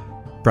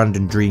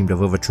 Brandon dreamed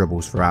of other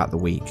troubles throughout the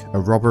week: a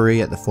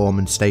robbery at the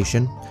foreman's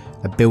station,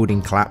 a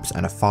building collapse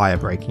and a fire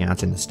breaking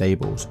out in the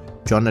stables.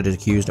 John had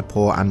accused a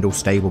poor Andal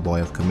stable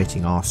boy of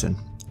committing arson.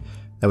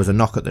 There was a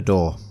knock at the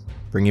door.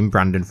 Bringing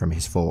Brandon from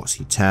his thoughts,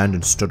 he turned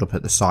and stood up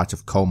at the sight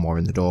of Colmore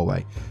in the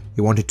doorway.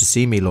 "You wanted to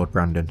see me, Lord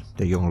Brandon?"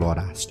 the young lord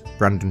asked.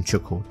 Brandon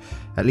chuckled.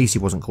 At least he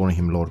wasn't calling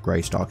him Lord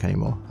Greystark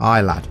anymore.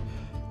 "Aye, lad.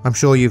 I'm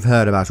sure you've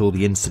heard about all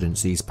the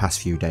incidents these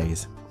past few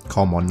days."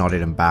 Colmore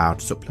nodded and bowed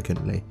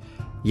supplicantly.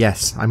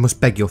 "Yes, I must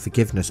beg your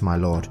forgiveness, my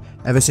lord.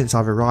 Ever since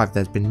I've arrived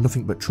there's been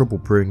nothing but trouble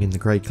brewing in the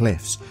Grey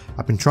Cliffs.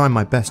 I've been trying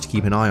my best to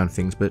keep an eye on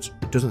things, but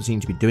it doesn't seem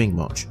to be doing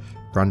much."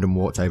 Brandon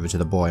walked over to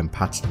the boy and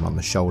patted him on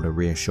the shoulder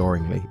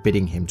reassuringly,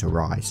 bidding him to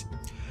rise.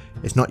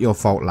 "It's not your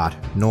fault, lad,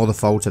 nor the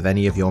fault of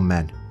any of your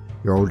men.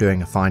 You're all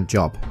doing a fine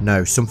job.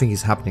 No, something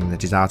is happening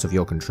that is out of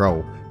your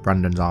control."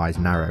 Brandon's eyes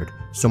narrowed.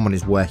 "Someone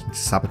is working to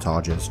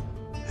sabotage us."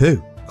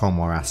 "Who?"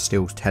 Colmore asked,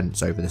 still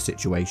tense over the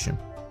situation.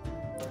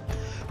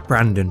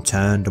 Brandon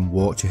turned and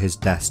walked to his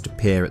desk to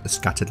peer at the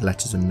scattered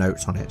letters and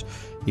notes on it.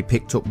 He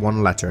picked up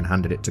one letter and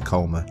handed it to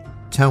Colmore.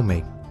 "Tell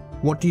me,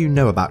 what do you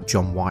know about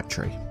John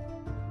Whitetree?"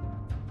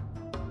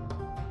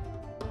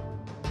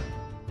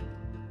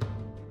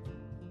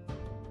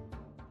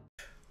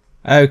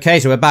 Okay,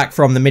 so we're back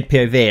from the mid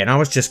POV, and I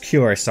was just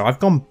curious, so I've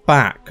gone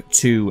back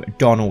to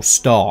Donald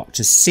Stark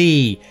to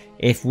see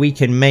if we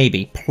can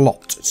maybe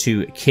plot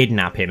to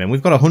kidnap him, and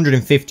we've got a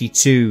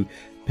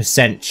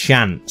 152%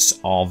 chance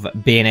of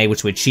being able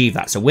to achieve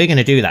that, so we're going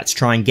to do that to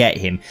try and get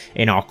him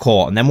in our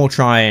court, and then we'll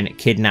try and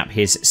kidnap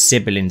his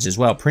siblings as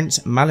well.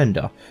 Prince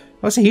Malander.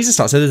 Oh, so he's a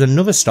Stark, so there's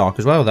another Stark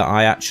as well that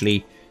I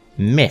actually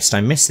missed.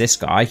 I missed this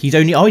guy. He's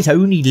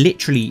only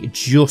literally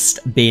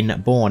just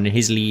been born in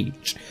his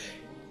liege.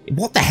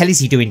 What the hell is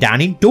he doing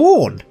down in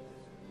Dawn?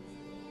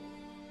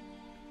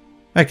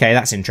 Okay,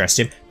 that's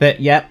interesting. But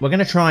yeah, we're going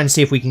to try and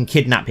see if we can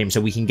kidnap him so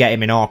we can get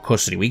him in our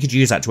custody. We could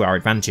use that to our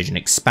advantage and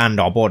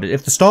expand our border.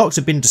 If the Starks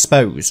have been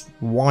disposed,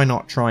 why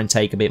not try and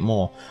take a bit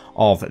more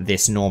of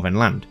this northern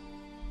land?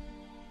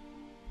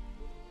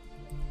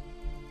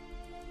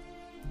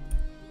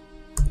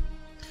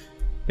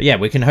 But yeah,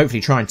 we can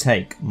hopefully try and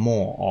take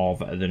more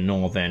of the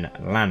northern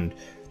land.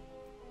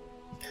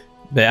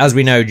 But as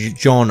we know,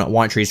 John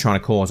Whitetree is trying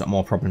to cause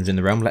more problems in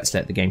the realm. Let's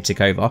let the game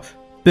tick over.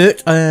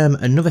 But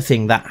another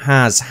thing that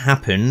has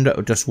happened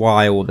just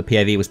while the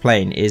POV was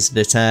playing is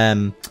that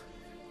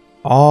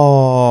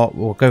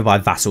we'll go by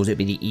vassals. It'd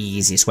be the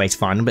easiest way to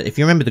find them. But if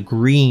you remember the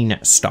Green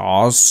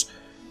Stars,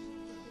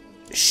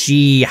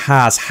 she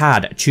has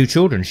had 2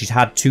 children. She's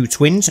had 2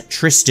 twins,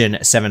 Tristan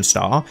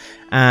Sevenstar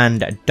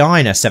and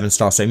Dinah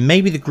Sevenstar. So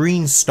maybe the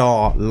Green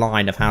Star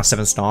line of House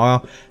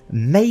Sevenstar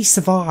may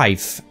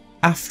survive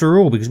after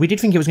all, because we did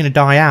think it was going to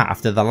die out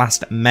after the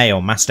last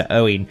male, Master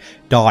Owen,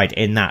 died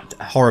in that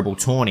horrible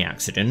tourney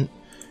accident.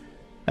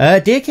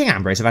 Dear King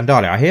Ambrose of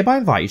Vandalia, I hereby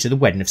invite you to the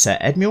wedding of Sir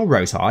Edmure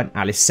Rosehart and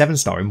Alice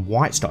Sevenstar in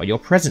White Star. Your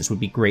presence would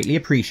be greatly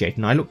appreciated,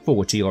 and I look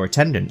forward to your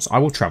attendance. I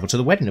will travel to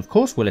the wedding. Of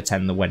course, we'll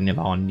attend the wedding of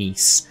our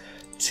niece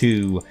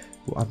to...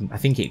 I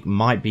think it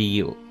might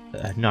be...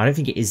 no, I don't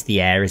think it is the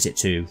heir, is it,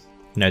 to...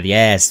 No, the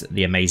heir's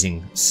the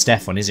amazing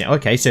Stefan, isn't it?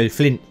 Okay, so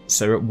Flints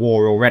are at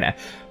war already.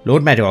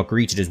 Lord Medor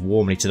greeted us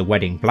warmly to the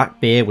wedding. Black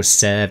beer was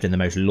served and the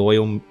most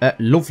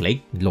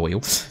lovely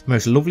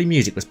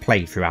music was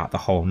played throughout the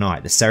whole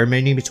night. The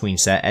ceremony between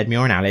Sir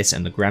Edmure and Alice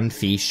and the grand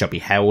feast shall be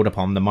held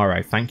upon the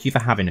morrow. Thank you for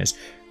having us.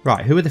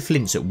 Right, who are the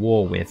Flints at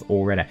war with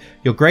already?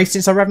 Your Grace,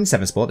 since I arrived in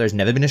Sevensport, there has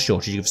never been a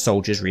shortage of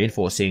soldiers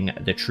reinforcing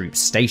the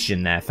troops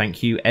stationed there.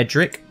 Thank you,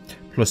 Edric.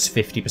 Plus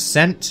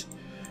 50%.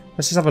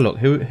 Let's just have a look.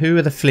 Who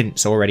are the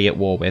Flints already at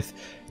war with?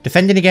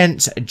 Defending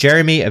against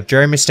Jeremy of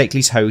Jeremy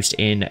Stakely's host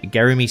in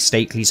Jeremy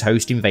Stakely's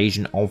host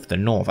invasion of the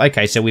north.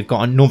 Okay, so we've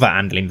got another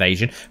Andal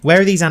invasion. Where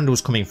are these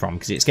Andals coming from?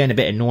 Because it's getting a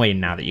bit annoying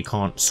now that you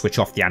can't switch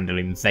off the Andal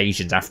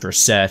invasions after a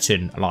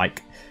certain,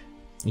 like,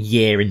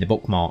 year in the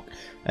bookmark.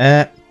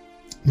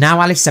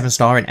 Now Alice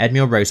Sevenstar and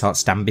Edmure Rosehart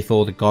stand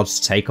before the gods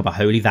to take up a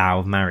holy vow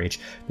of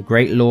marriage. The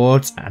great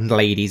lords and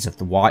ladies of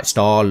the White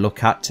Star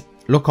look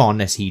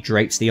on as he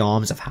drapes the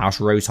arms of House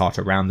Rosehart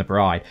around the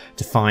bride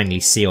to finally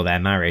seal their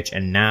marriage.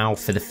 And now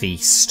for the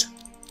feast.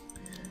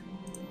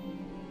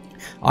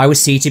 I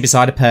was seated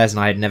beside a person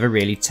I had never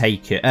really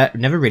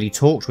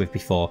talked with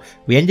before.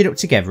 We ended up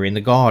together in the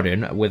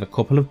garden with a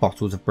couple of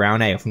bottles of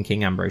brown ale from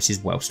King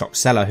Ambrose's well-stocked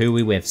cellar. Who are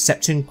we with?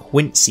 Septon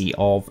Quincy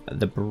of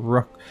the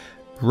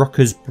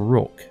Brooker's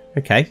Brook.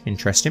 Okay,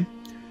 interesting.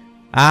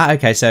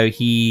 Okay, so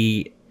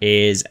he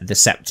is the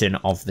Septon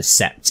of the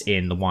Sept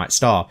in the White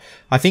Star.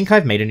 I think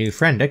I've made a new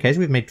friend. Okay, so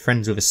we've made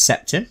friends with a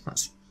Septon.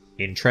 That's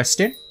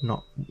interesting.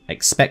 Not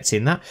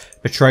expecting that.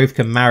 Betrothed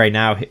can marry.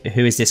 Now,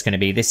 who is this going to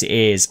be? This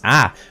is,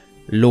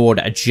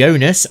 Lord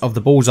Jonas of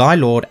the Bullseye.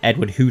 Lord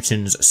Edward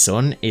Hooton's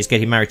son is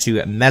getting married to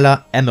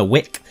Emma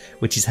Wick,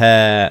 which is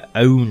her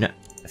own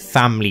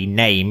family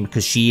name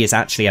because she is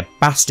actually a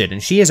bastard.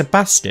 And she is a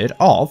bastard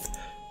of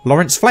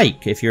Lawrence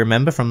Flake, if you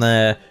remember, from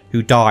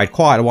who died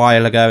quite a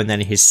while ago, and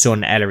then his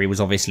son Ellery was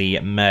obviously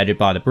murdered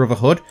by the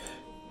Brotherhood.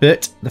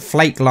 But the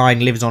Flake line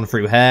lives on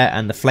through her,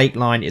 and the Flake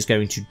line is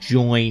going to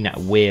join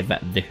with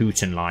the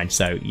Hooton line.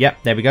 So,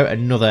 yep, there we go.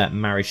 Another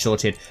marriage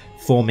sorted,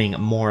 forming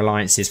more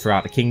alliances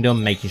throughout the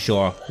kingdom, making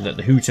sure that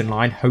the Hooton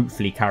line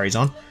hopefully carries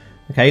on.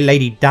 Okay,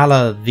 Lady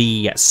Dalla,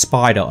 the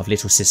Spider of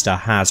Little Sister,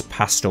 has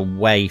passed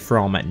away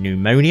from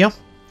pneumonia.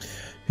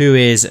 Who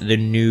is the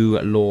new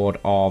Lord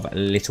of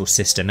Little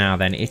Sister now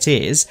then? It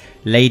is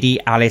Lady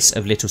Alice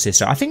of Little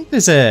Sister. I think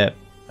there's a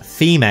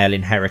female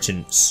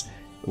inheritance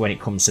when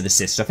it comes to the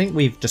sister. I think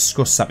we've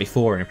discussed that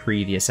before in a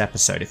previous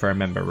episode, if I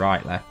remember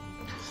rightly.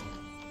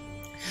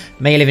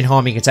 May you live in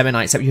harmony and contentment.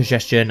 I accept your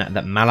suggestion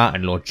that Mala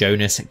and Lord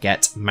Jonas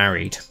get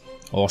married.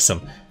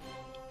 Awesome.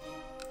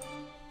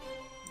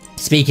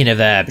 Speaking of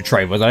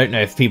betrothals, I don't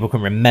know if people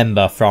can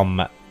remember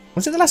from...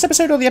 Was it the last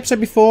episode or the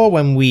episode before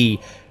when we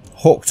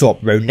hooked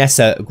up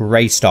Ronessa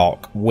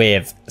Greystark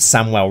with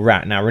Samwell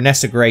Rack? Now,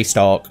 Ronessa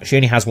Greystark, she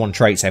only has one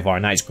trait so far,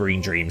 and that is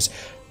Green Dreams.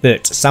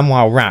 But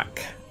Samwell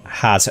Rack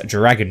has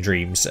Dragon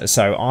Dreams.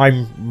 So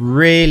I'm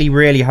really,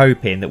 really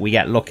hoping that we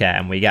get lucky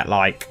and we get,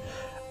 like,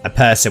 a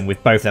person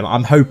with both of them.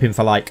 I'm hoping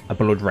for, like, a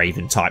Blood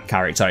Raven type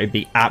character. It'd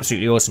be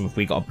absolutely awesome if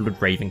we got a Blood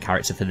Raven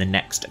character for the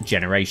next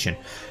generation.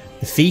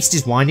 The feast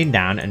is winding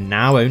down, and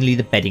now only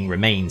the bedding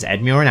remains.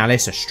 Edmure and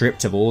Alice are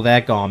stripped of all their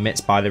garments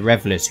by the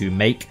revellers, who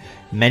make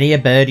many a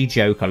birdie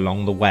joke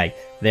along the way.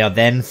 They are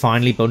then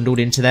finally bundled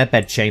into their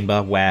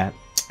bedchamber, where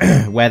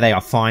they are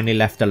finally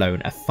left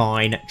alone. A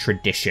fine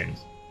tradition.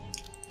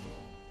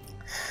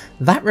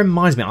 That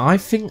reminds me, I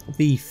think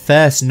the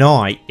first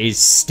night is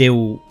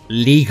still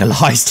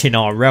legalised in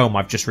our realm,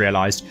 I've just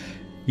realised.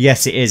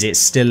 Yes, it is. It's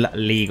still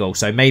legal,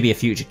 so maybe a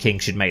future king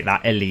should make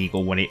that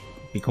illegal when it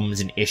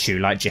becomes an issue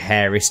like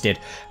Jaehaerys did.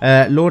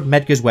 Lord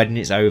Medgar's wedding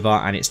is over,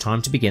 and it's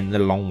time to begin the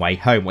long way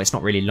home. Well, it's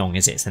not really long,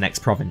 is it? It's the next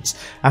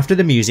province. After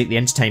the music, the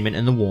entertainment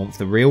and the warmth,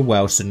 the real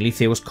world suddenly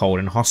feels cold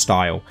and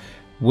hostile.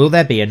 Will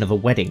there be another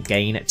wedding?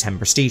 Gain 10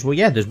 prestige. Well,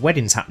 yeah, there's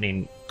weddings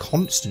happening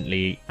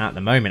constantly at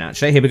the moment,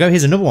 actually. Here we go.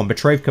 Here's another one.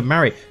 Betrothed can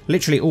marry.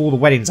 Literally all the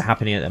weddings are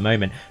happening at the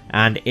moment.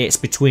 And it's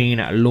between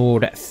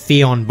Lord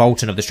Theon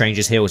Bolton of the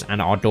Stranger's Hills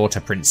and our daughter,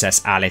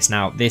 Princess Alice.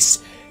 Now,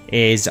 this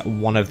is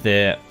one of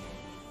the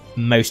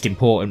most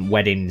important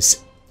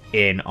weddings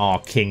in our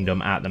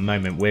kingdom at the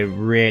moment. We're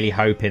really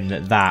hoping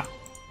that that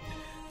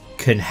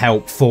can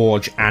help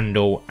forge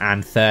Andal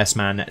and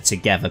Thirstman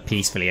together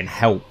peacefully and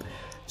help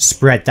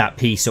spread that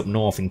peace up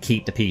north and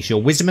keep the peace.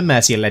 Your wisdom and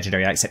mercy are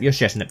legendary. I accept your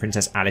suggestion that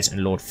Princess Alice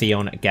and Lord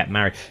Theon get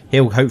married.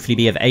 He'll hopefully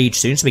be of age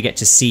soon, so we get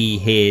to see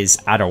his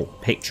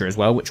adult picture as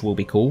well, which will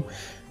be cool.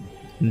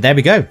 And there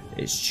we go.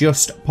 It's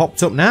just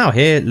popped up now.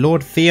 Here,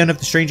 Lord Theon of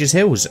the Stranger's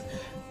Hills.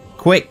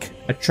 Quick,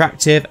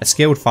 attractive, a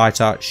skilled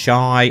fighter,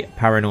 shy,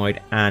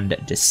 paranoid, and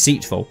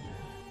deceitful.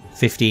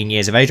 15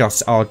 years of age.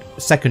 Our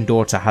second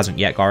daughter hasn't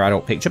yet got her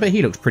adult picture, but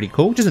he looks pretty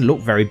cool. Doesn't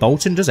look very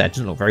Bolton, does it?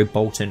 Doesn't look very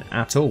Bolton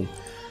at all.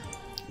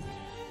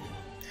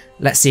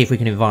 Let's see if we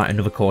can invite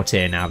another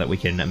courtier now that we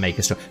can make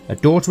a story. A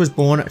daughter was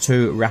born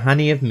to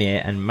Rahani of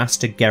Mere and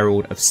Master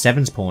Gerald of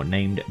Sevensport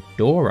named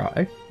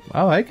Dora.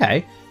 Oh,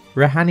 okay.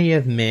 Rahani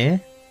of Mere,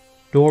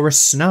 Dora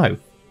Snow.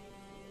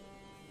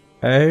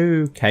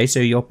 Okay, so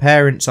your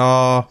parents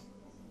are...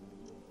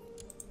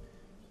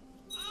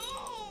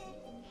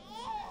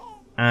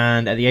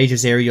 And at the age of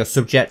 0, your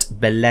subject,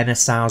 Belena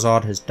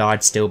Salzard, has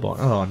died stillborn.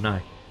 Oh, no.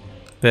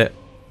 But,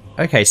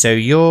 okay, so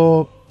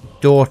your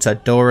daughter,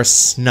 Dora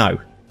Snow.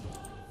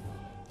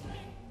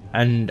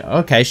 And,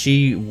 okay,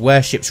 she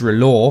worships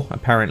R'hllor,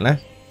 apparently.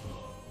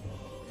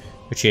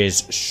 Which is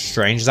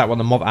strange. Is that what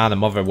the mother... the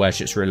mother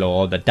worships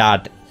R'hllor. The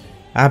dad...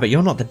 but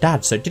you're not the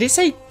dad. So, did it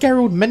say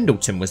Gerald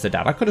Mendleton was the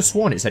dad? I could have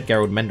sworn it said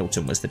Gerald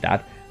Mendleton was the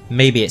dad.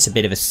 Maybe it's a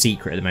bit of a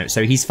secret at the moment.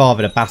 So, he's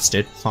fathered a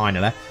bastard,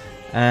 finally.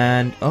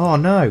 And, oh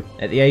no.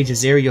 At the age of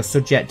 0, your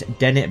subject,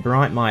 Dennet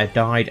Brightmire,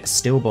 died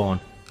stillborn.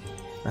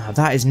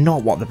 That is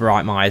not what the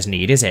Brightmires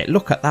need, is it?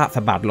 Look at that for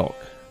bad luck.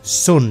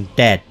 Son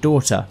dead.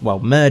 Daughter, well,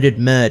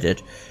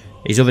 murdered.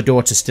 His other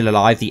daughter still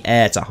alive, the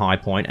heir to High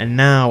Point, and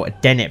now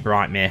Dennet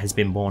Brightmere has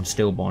been born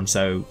stillborn,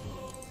 so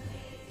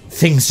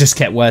things just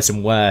get worse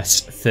and worse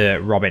for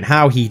Robin.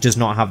 How he does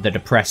not have the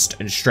depressed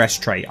and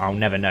stressed trait, I'll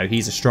never know.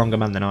 He's a stronger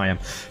man than I am.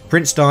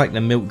 Prince Dyke,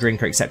 the milk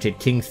drinker, accepted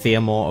King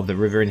Theomore of the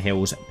River and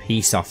Hills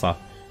peace offer.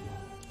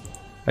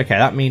 Okay,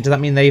 does that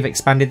mean they've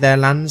expanded their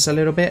lands a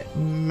little bit?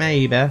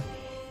 Maybe.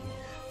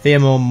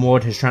 Theomore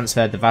Maud has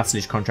transferred the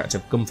vassalage contract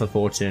of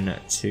Gunferforton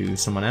to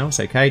someone else.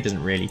 Okay,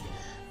 doesn't really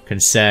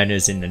concern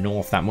us in the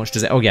north that much,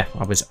 does it? Oh yeah,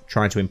 I was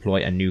trying to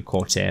employ a new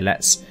courtier.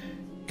 Let's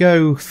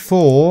go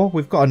for...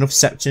 We've got enough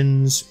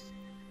septons.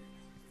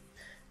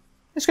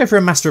 Let's go for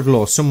a Master of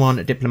Law,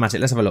 someone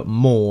diplomatic. Let's have a look.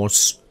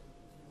 Moors.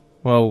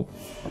 Well,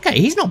 okay,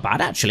 he's not bad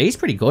actually. He's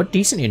pretty good.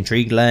 Decent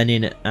intrigue,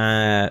 learning,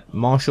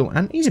 martial,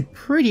 and he's a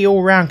pretty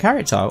all-round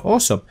character.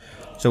 Awesome.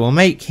 So we'll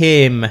make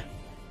him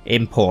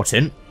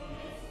important.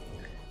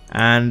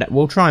 And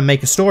we'll try and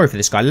make a story for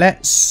this guy.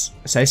 Let's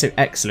say so.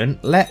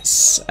 Excellent.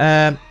 Let's.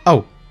 And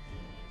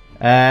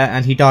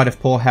he died of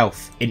poor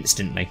health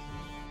instantly.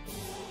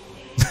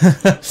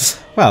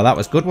 Well, that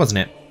was good,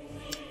 wasn't it?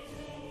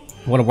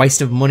 What a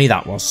waste of money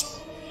that was.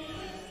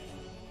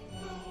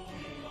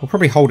 We'll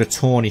probably hold a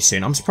tourney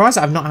soon. I'm surprised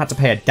that I've not had to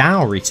pay a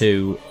dowry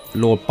to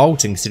Lord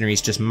Bolton, considering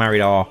he's just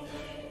married our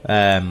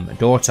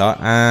daughter.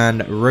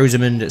 And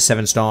Rosamund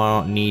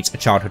Sevenstar needs a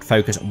childhood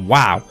focus.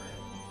 Wow.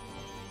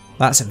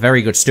 That's a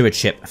very good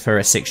stewardship for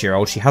a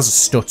 6-year-old. She has a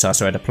stutter,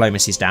 so her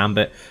diplomacy's down,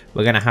 but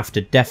we're going to have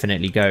to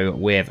definitely go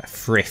with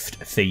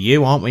thrift for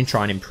you, aren't we? And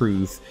try and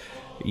improve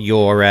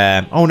your...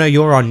 oh, no,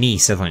 you're our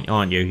niece,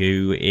 aren't you?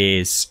 Who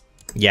is,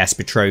 yes,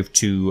 betrothed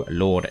to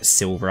Lord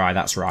Silvereye.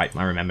 That's right,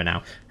 I remember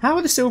now. How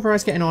are the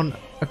Silvereyes getting on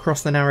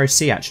across the Narrow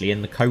Sea, actually,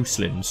 in the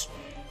coastlands?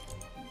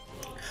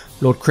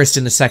 Lord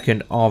Kristen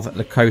II of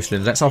the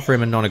coastlands. Let's offer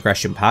him a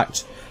non-aggression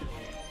pact.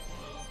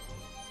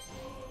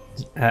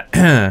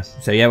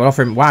 So yeah, we'll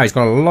offer him... Wow, he's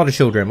got a lot of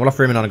children. We'll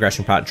offer him a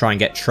non-aggression pact, try and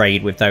get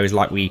trade with those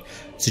like we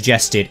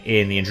suggested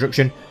in the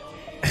introduction.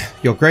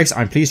 Your Grace,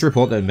 I'm pleased to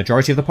report that the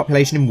majority of the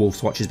population in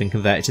Wolfswatch has been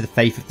converted to the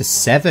Faith of the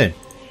Seven.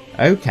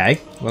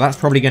 Okay, well that's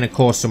probably going to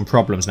cause some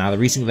problems now. The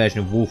recent conversion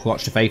of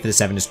Wolfwatch to Faith of the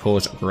Seven has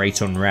caused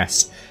great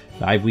unrest.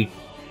 We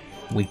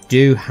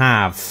do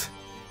have...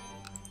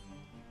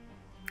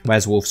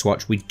 Where's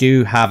Wolfswatch? We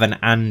do have an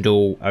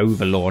Andal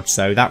Overlord,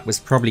 so that was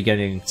probably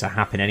going to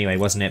happen anyway,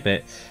 wasn't it?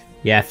 But...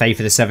 yeah, Faith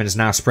of the Seven is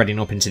now spreading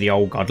up into the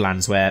old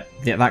Godlands where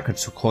that could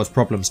cause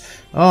problems.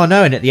 Oh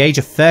no, and at the age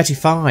of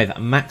 35,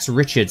 Max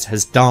Richards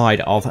has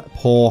died of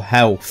poor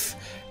health.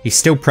 He's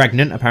still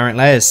pregnant,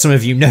 apparently, as some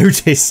of you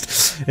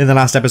noticed in the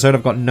last episode.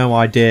 I've got no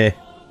idea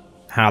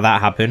how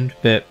that happened,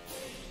 but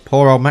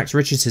poor old Max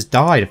Richards has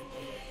died.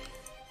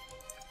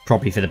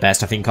 Probably for the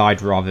best. I think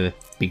I'd rather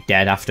be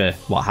dead after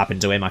what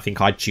happened to him. I think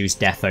I'd choose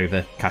death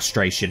over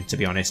castration, to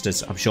be honest,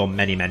 as I'm sure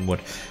many men would.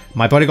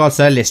 My bodyguard,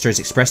 Sir Lister, has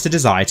expressed a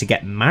desire to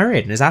get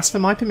married and has asked for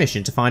my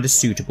permission to find a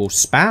suitable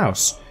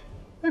spouse.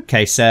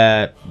 Okay,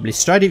 Sir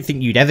Lister, I didn't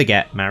think you'd ever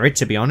get married,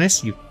 to be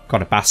honest. You've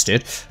got a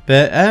bastard.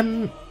 But,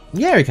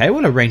 yeah, okay,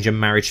 we'll arrange a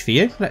marriage for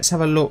you. Let's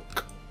have a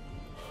look.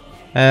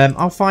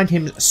 I'll find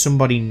him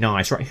somebody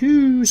nice. Right,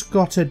 who's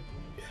got a...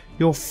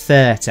 You're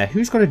 30.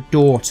 Who's got a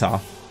daughter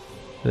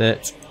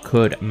that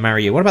could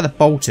marry you? What about the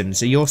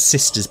Boltons? Are your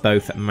sisters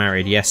both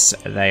married? Yes,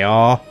 they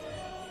are.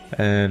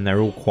 They're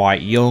all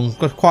quite young.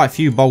 Got quite a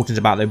few Boltons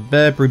about though.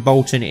 Burberry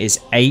Bolton is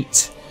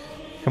 8.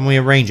 Can we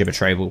arrange a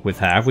betrothal with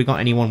her? Have we got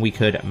anyone we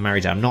could marry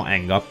down? Not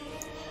Engar.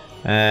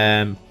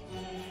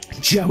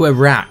 Joe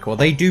Iraq. Well,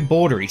 they do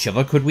border each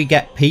other. Could we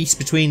get peace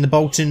between the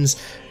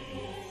Boltons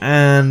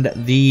and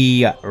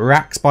the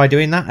Racks by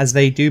doing that, as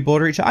they do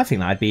border each other? I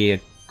think that'd be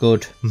a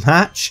good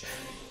match.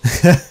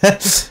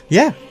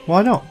 Yeah,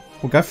 why not?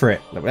 We'll go for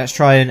it. Let's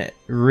try and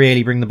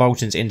really bring the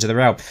Boltons into the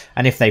realm.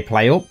 And if they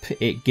play up,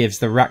 it gives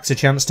the Racks a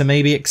chance to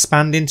maybe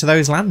expand into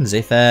those lands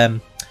if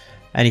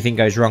anything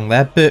goes wrong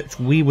there. But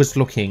we was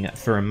looking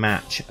for a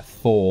match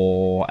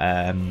for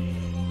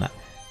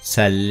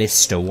Sir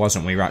Lister,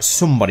 wasn't we? Right,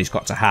 somebody's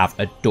got to have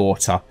a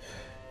daughter.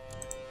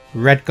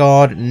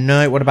 Redguard,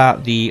 no. What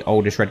about the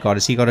oldest Redguard?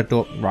 Has he got a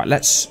daughter? Right,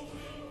 let's...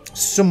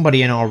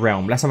 Somebody in our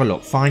realm. Let's have a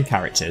look. Find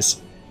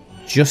characters.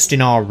 Just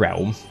in our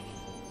realm.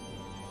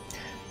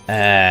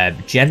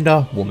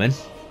 Gender, woman.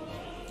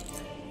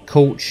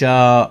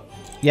 Culture,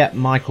 yeah,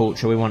 my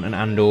culture. We want an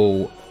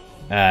Andal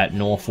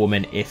North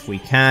woman if we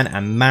can.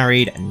 And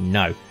married,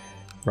 no.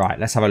 Right,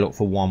 let's have a look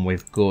for one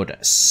with good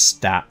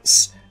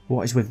stats.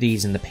 What is with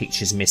these and the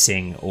pictures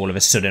missing all of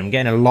a sudden? I'm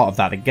getting a lot of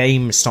that. The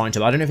game is starting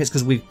to... I don't know if it's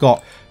because we've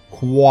got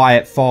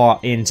quite far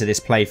into this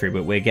playthrough,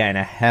 but we're getting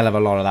a hell of a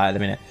lot of that at the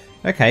minute.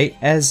 Okay,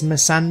 Esma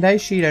Sande,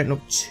 she don't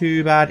look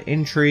too bad.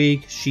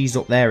 Intrigue, she's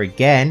up there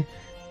again.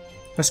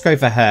 Let's go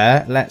for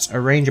her. Let's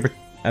arrange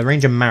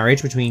a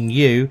marriage between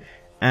you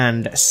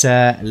and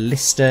Sir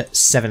Lister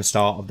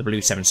Sevenstar of the Blue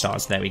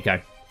Sevenstars. There we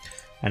go.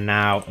 And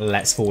now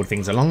let's forward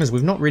things along, as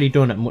we've not really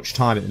done much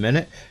time at the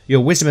minute.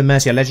 Your Wisdom and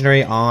Mercy are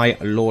legendary. I,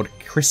 Lord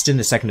Kristen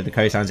II of the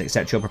Coastlands,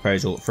 accept your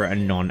proposal for a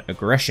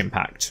non-aggression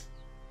pact.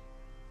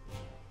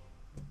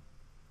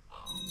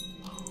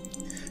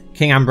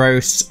 King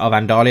Ambrose of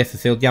Andalia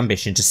fulfilled the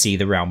ambition to see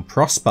the realm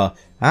prosper.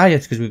 Ah,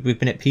 yes, because we've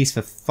been at peace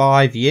for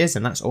 5 years,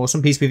 and that's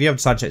awesome. Peace with you. I've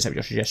decided to accept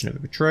your suggestion of a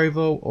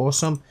betrothal.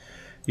 Awesome.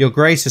 Your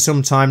Grace, for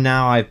some time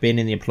now, I've been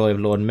in the employ of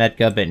Lord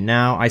Medgar, but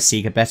now I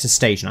seek a better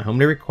station. I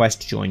humbly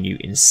request to join you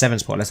in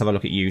Sevensport. Let's have a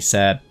look at you,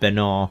 Sir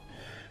Bernard.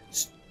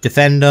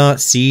 Defender,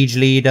 Siege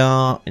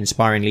Leader,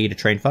 Inspiring Leader,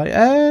 Train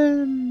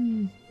Fighter.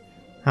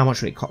 How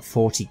much will it cost?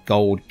 40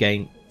 gold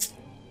gain.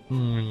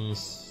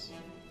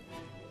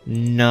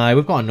 No,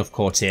 we've got enough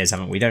courtiers,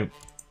 haven't we? Don't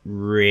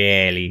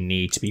really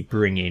need to be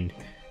bringing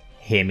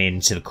him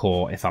into the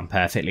court, if I'm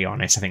perfectly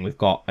honest. I think we've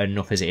got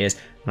enough as it is.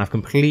 And I've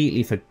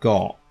completely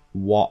forgot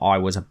what I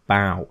was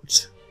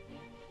about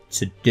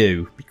to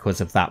do because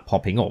of that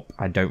popping up.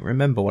 I don't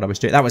remember what I was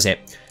doing. That was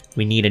it.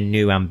 We need a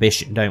new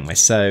ambition, don't we?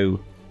 So,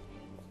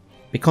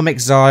 become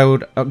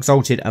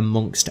exalted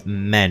amongst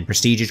men.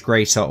 Prestige is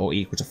greater or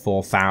equal to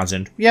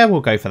 4,000. Yeah,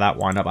 we'll go for that.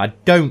 Why not? I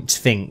don't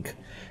think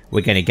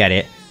we're going to get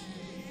it.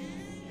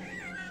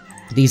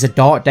 These are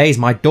dark days.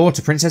 My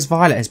daughter, Princess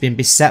Violet, has been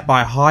beset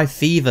by high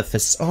fever for...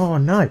 Oh,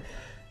 no.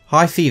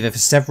 High fever for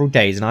several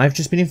days, and I have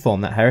just been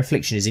informed that her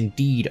affliction is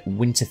indeed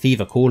winter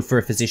fever. Call for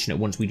a physician at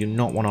once. We do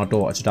not want our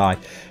daughter to die.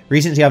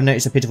 Recently, I've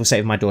noticed a pitiful state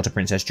of my daughter,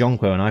 Princess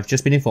Jonquil, and I've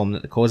just been informed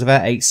that the cause of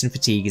her aches and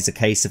fatigue is a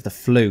case of the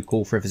flu.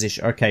 Call for a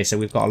physician. Okay, so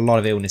we've got a lot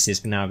of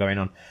illnesses now going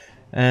on.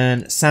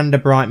 And Sander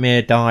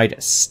Brightmere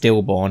died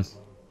stillborn.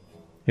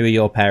 Who are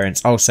your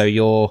parents? Oh, so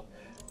you're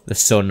the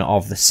son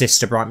of the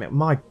sister Brightmere.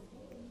 My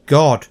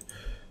God.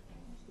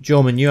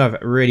 Jorman, you have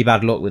really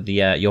bad luck with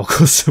the your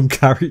custom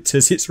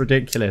characters. It's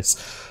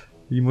ridiculous.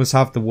 You must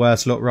have the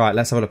worst luck. Right,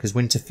 let's have a look. Is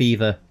winter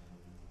fever...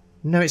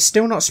 No, it's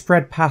still not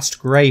spread past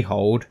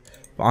Greyhold.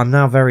 But I'm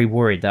now very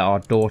worried that our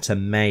daughter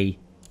may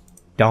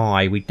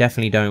die. We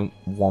definitely don't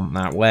want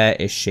that. Where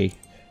is she?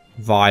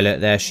 Violet,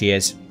 there she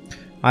is.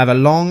 I have a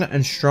long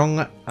and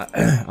strong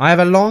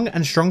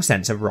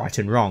sense of right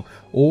and wrong.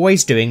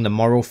 Always doing the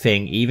moral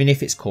thing, even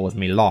if it's caused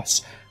me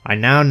loss. I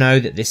now know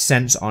that this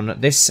sense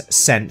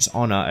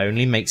honor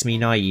only makes me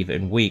naive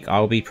and weak. I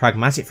will be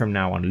pragmatic from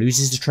now on.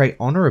 Loses the trait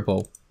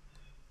honourable.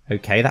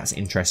 Okay, that's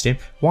interesting.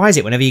 Why is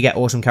it whenever you get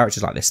awesome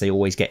characters like this, they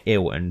always get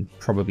ill and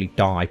probably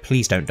die?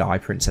 Please don't die,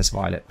 Princess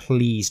Violet.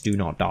 Please do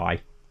not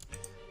die.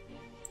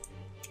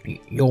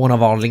 You're one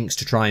of our links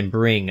to try and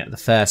bring the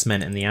First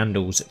Men and the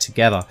Andals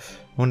together.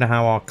 I wonder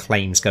how our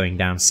claim's going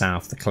down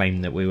south, the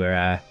claim that we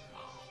were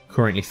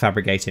currently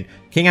fabricating.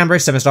 King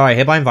Ambrose Sevenstar, I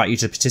hereby invite you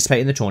to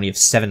participate in the tourney of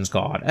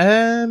Sevensguard.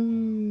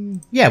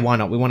 Yeah, why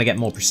not? We want to get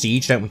more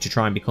prestige, don't we, to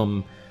try and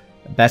become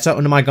better.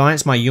 Under my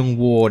guidance, my young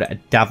ward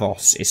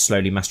Davos is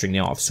slowly mastering the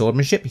art of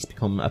swordsmanship. He's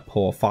become a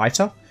poor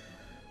fighter.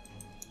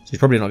 So he's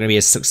probably not going to be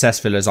as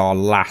successful as our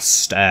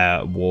last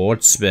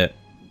wards, but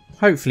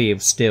hopefully he'll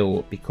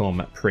still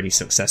become pretty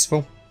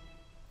successful.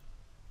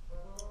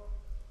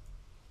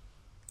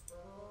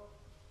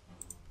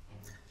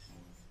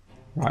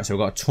 Right, so we've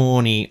got a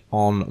tourney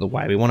on the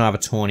way. We want to have a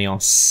tourney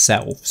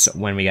ourselves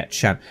when we get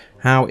chance.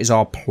 How is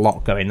our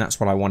plot going? That's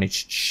what I wanted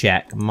to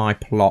check. My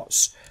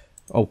plots...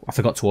 Oh, I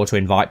forgot to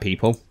auto-invite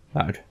people.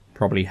 That would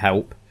probably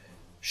help.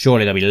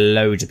 Surely there'll be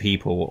loads of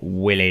people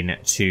willing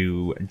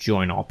to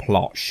join our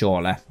plot,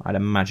 surely. I'd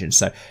imagine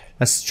so.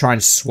 Let's try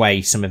and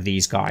sway some of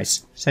these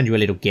guys. Send you a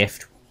little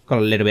gift. Got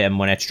a little bit of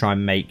money to try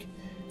and make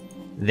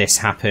this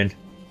happen.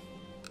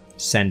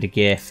 Send a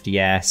gift,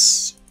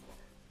 yes.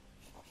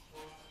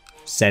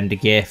 Send a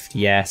gift,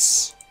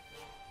 yes.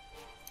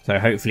 So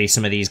hopefully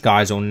some of these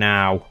guys will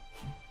now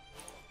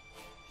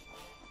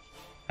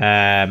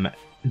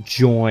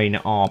join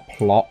our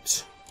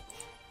plot.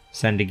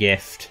 Send a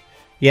gift.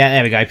 Yeah,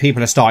 there we go.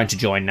 People are starting to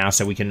join now,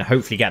 so we can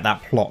hopefully get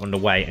that plot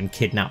underway and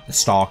kidnap the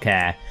Stark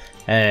heir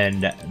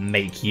and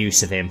make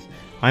use of him.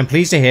 I'm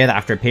pleased to hear that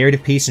after a period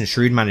of peace and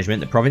shrewd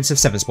management, the province of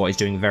Sevensport is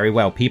doing very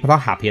well. People are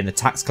happy and the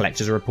tax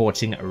collectors are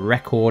reporting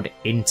record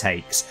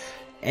intakes.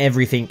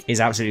 Everything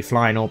is absolutely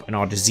flying up and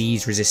our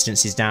disease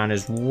resistance is down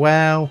as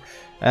well.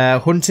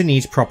 Hunter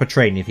needs proper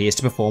training if he is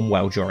to perform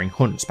well during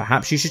hunts.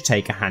 Perhaps you should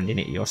take a hand in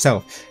it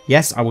yourself.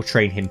 Yes, I will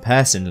train him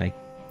personally.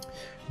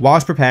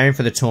 Whilst preparing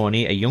for the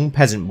tourney, a young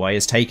peasant boy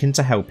has taken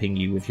to helping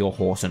you with your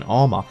horse and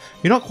armour.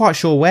 You're not quite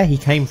sure where he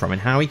came from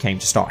and how he came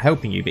to start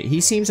helping you, but he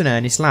seems an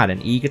earnest lad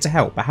and eager to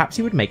help. Perhaps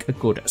he would make a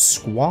good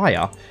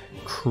squire.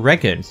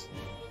 Cregan.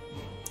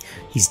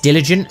 He's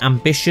diligent,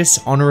 ambitious,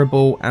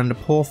 honourable, and a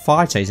poor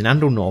fighter. He's an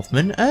Andal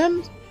Northman.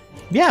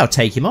 Yeah, I'll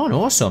take him on.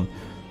 Awesome.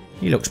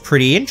 He looks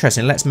pretty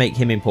interesting. Let's make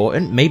him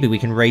important. Maybe we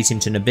can raise him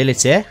to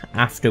nobility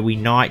after we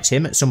knight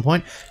him at some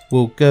point.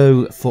 We'll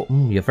go for...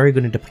 you're very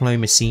good in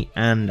diplomacy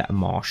and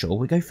martial.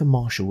 We'll go for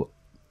martial.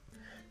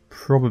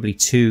 Probably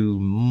two.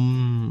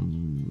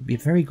 Be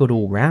very good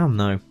all round,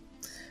 though.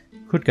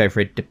 Could go for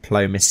a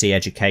diplomacy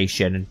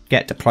education and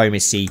get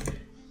diplomacy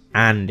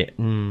and...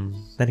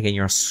 then again,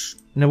 you're a...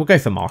 No, we'll go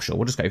for martial.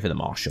 We'll just go for the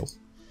martial.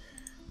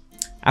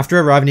 After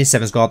arriving in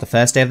Sevensguard, the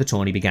first day of the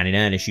tourney began in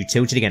earnest. You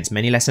tilted against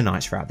many lesser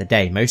knights throughout the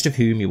day, most of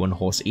whom you won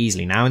horse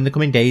easily. Now in the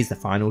coming days, the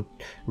final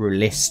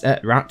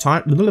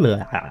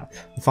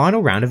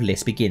round of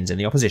lists begins, and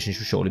the opposition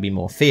shall surely be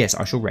more fierce.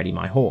 I shall ready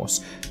my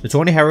horse. The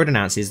tourney herald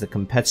announces the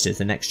competitors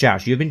the next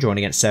joust. You have been joined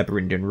against Sir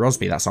Berinden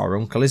Rosby. That's our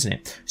uncle, isn't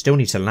it? Still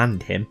need to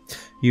land him.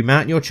 You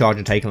mount your charge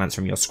and take a lance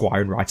from your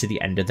squire and ride to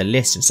the end of the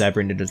list, and Sir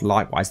Berinden does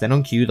likewise. Then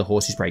on cue, the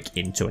horses break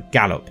into a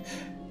gallop.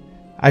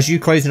 As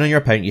you close in on your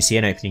opponent, you see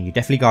an opening. You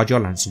deftly guard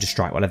your lance into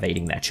strike while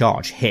evading their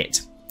charge.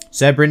 Hit.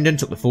 Sir Brynden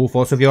took the full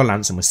force of your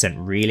lance and was sent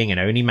reeling and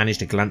only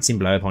managed a glancing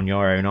blow upon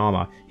your own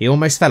armour. He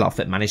almost fell off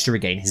but managed to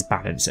regain his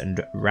balance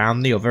and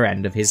round the other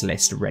end of his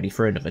list ready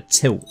for another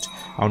tilt.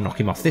 I'll knock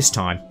him off this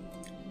time.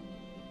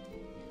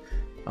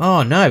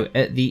 Oh no,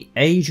 at the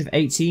age of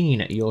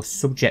 18, your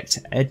subject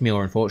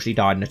Edmure unfortunately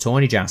died in a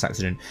tourney joust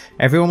accident.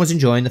 Everyone was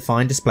enjoying the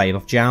fine display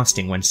of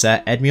jousting when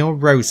Sir Edmure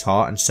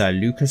Roseheart and Sir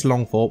Lucas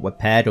Longthorpe were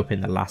paired up in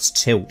the last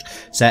tilt.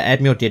 Sir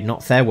Edmure did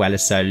not fare well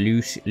as Sir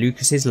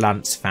Lucas's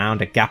lance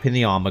found a gap in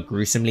the armour,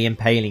 gruesomely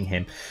impaling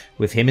him.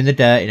 With him in the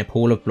dirt in a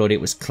pool of blood, it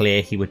was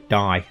clear he would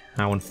die.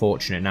 How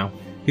unfortunate. Now,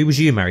 who was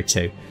you married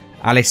to?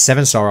 Alice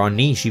Sevenstar, our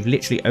niece. You've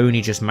literally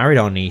only just married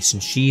our niece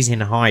and she's in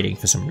hiding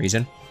for some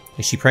reason.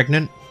 Is she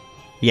pregnant?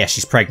 Yeah,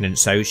 she's pregnant,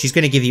 so she's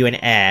going to give you an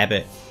heir,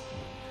 but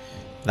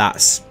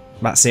that's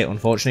it,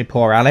 unfortunately.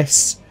 Poor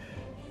Alice.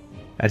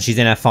 And she's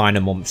in her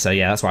final month, so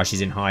yeah, that's why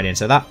she's in hiding.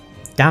 So that,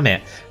 damn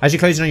it. As you're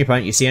closing on your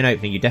opponent, you see an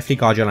opening. You definitely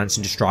guard your lance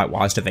into strike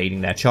whilst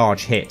evading their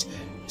charge hit.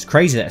 It's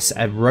crazy that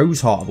a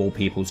Roseheart of all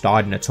peoples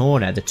died in a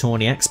tourney, the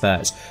tourney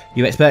experts.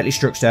 You expertly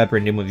struck Sir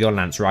Brynden with your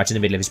lance right in the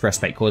middle of his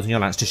breastplate, causing your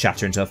lance to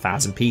shatter into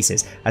 1,000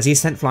 pieces. As he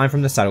is sent flying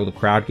from the saddle, the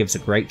crowd gives a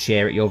great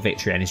cheer at your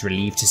victory and is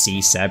relieved to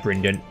see Sir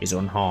Brynden is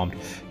unharmed.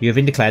 You have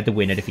been declared the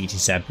winner, defeating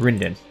Sir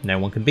Brynden. No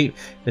one can beat.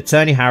 The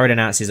tourney Howard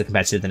announces the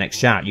competitor of the next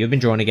chat. You have been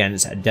drawn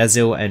against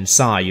Desil and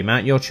Sai. You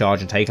mount your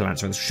charge and take a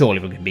lance from. Surely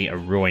we can beat a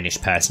Roynish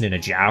person in a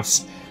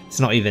joust. It's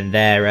not even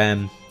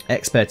their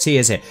expertise,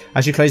 is it?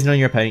 As you're closing on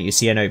your opponent, you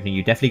see an opening.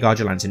 You definitely guard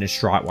your lance in and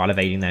strike while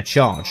evading their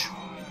charge.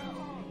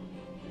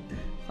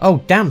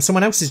 Oh damn,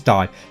 someone else has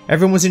died.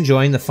 Everyone was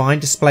enjoying the fine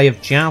display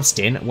of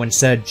jousting when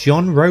Sir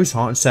John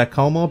Roseheart and Sir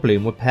Colmore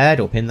Bloom were paired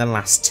up in the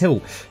last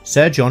tilt.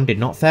 Sir John did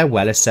not fare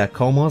well as Sir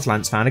Colmore's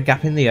lance found a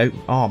gap in the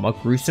armour,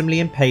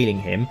 gruesomely impaling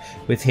him.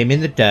 With him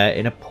in the dirt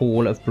in a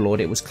pool of blood,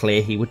 it was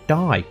clear he would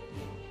die.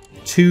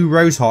 2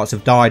 Rosehearts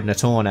have died in a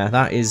tourney.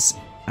 That is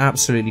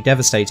absolutely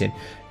devastating.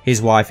 His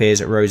wife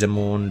is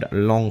Rosamond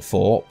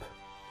Longthorpe.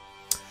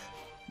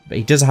 But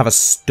he does have a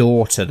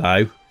daughter,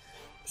 though.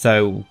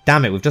 So,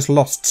 damn it, we've just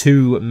lost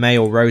 2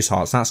 male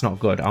Rosehearts. That's not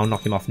good. I'll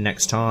knock him off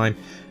next time.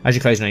 As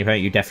you're closing on your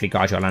opponent, you definitely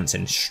guide your lance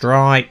in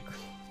strike.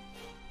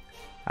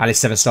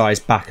 Alice Sevenstar is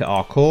back at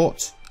our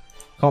court.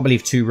 Can't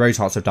believe 2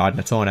 Rosehearts have died in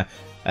a tourney.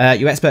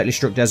 You expertly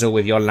struck Desil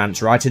with your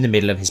lance right in the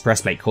middle of his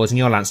breastplate, causing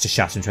your lance to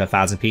shatter into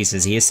 1,000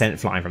 pieces. He is sent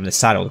flying from the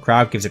saddle. The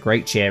crowd gives a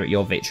great cheer at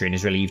your victory and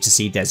is relieved to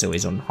see Desil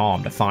is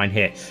unharmed. A fine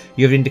hit.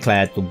 You have been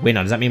declared the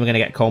winner. Does that mean we're going to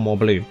get Colmore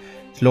Bloom?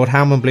 It's Lord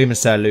Howman Bloom and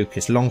Sir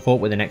Lucas Longthorpe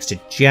were the next to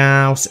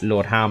joust.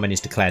 Lord Howman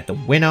is declared the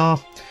winner.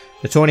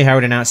 The tourney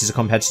herald announces the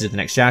competitors of the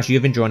next joust. You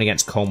have been drawn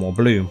against Colmore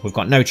Bloom. We've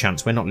got no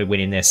chance. We're not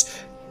winning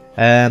this.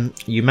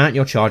 You mount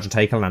your charge and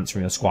take a lance from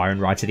your squire and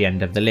right to the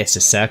end of the list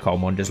as Sir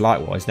Colmore does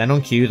likewise. Then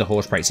on cue, the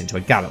horse breaks into a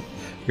gallop.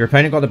 Your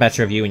opponent got the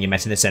better of you and you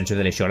met in the centre of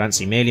the list. Your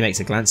lance merely makes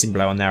a glancing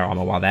blow on their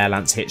armour while their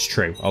lance hits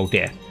true. Oh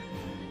dear.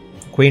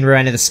 Queen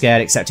Rowena the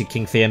Scared accepted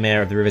King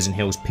Theomir of the Rivers and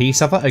Hills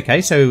peace offer.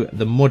 Okay, so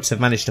the Muds have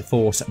managed to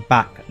force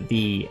back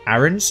the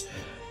Arryns.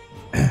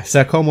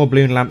 Sir Colmore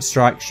Bloom lance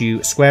strikes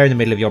you square in the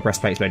middle of your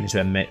breastplate, exploding into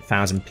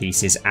 1,000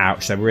 pieces.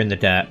 Ouch, so we're in the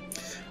dirt.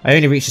 I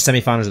only reached the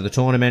semi-finals of the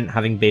tournament,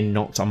 having been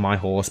knocked on my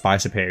horse by a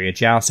superior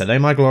joust, so though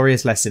my glory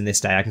is less in this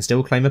day, I can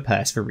still claim a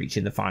purse for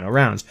reaching the final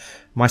rounds.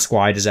 My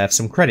squire deserves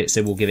some credit,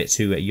 so we'll give it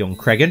to young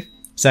Cregan.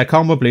 Sir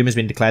Colmore Bloom has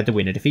been declared the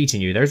winner,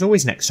 defeating you. There is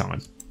always next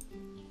time.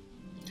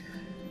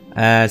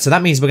 So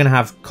that means we're going to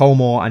have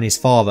Colmore and his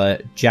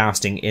father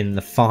jousting in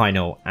the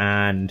final,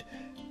 and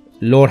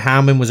Lord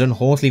Howman was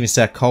unhorsed, leaving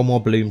Sir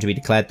Colmore Bloom to be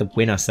declared the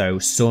winner, so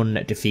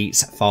son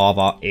defeats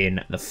father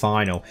in the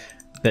final.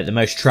 But the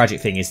most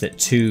tragic thing is that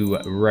 2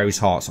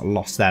 Rosehearts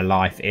lost their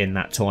life in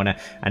that tournament.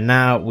 And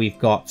now we've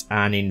got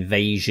an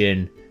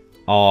invasion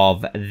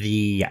of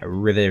the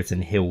Rivers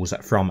and Hills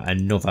from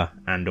another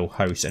Andal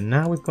host. And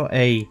now we've got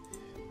a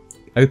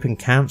open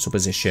council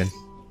position.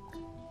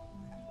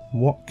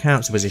 What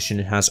council position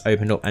has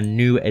opened up? A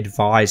new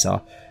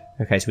advisor.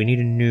 Okay, so we need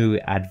a new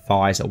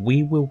advisor.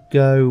 We will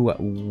go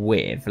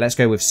with... Let's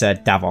go with Sir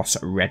Davos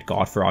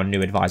Redguard for our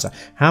new advisor.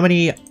 How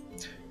many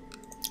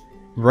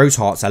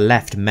Rosehearts are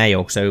left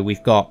male? So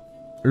we've got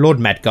Lord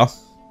Medgar,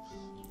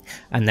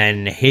 and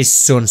then his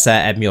son Sir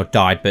Edmure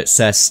died, but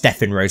Sir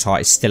Stephen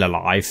Roseheart is still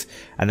alive,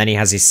 and then he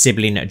has his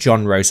sibling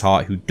John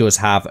Roseheart, who does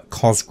have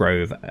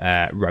Cosgrove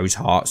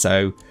Roseheart.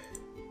 So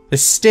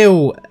there's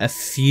still a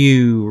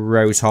few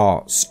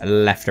Rosehearts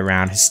left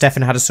around. Has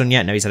Stephen had a son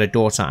yet? No, he's had a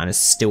daughter and a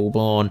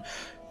stillborn,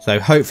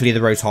 so hopefully the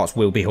Rosehearts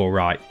will be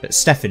alright, but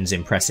Stephen's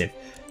impressive.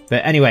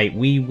 But anyway,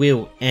 we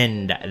will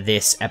end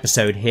this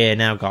episode here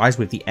now, guys,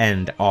 with the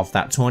end of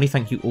that tourney.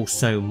 Thank you all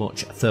so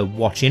much for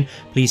watching.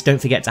 Please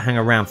don't forget to hang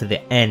around for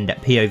the end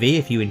POV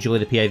if you enjoy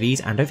the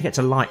POVs. And don't forget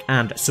to like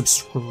and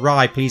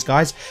subscribe, please,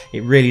 guys.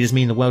 It really does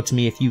mean the world to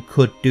me if you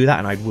could do that.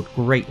 And I would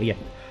greatly,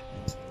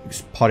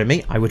 pardon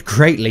me, I would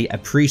greatly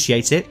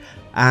appreciate it.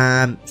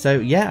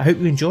 So, yeah, I hope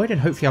you enjoyed. And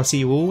hopefully I'll see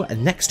you all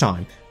next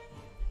time.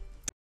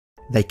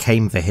 They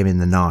came for him in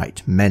the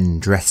night. Men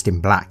dressed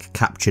in black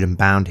captured and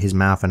bound his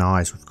mouth and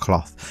eyes with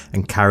cloth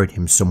and carried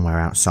him somewhere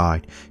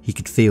outside. He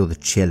could feel the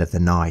chill of the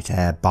night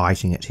air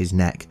biting at his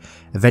neck.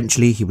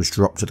 Eventually he was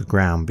dropped to the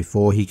ground.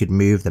 Before he could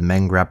move, the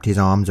men grabbed his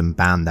arms and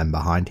bound them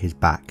behind his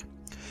back.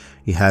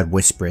 He heard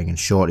whispering, and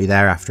shortly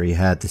thereafter he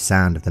heard the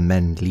sound of the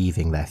men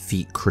leaving, their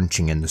feet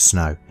crunching in the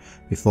snow.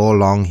 Before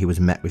long he was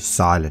met with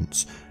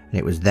silence, and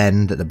it was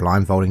then that the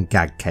blindfolding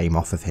gag came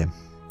off of him.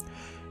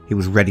 He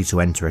was ready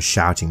to enter a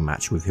shouting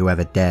match with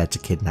whoever dared to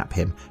kidnap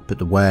him, but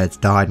the words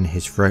died in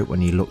his throat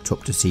when he looked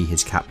up to see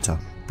his captor,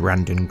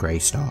 Brandon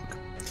Greystark.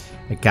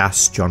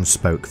 Aghast, Jon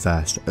spoke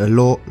first.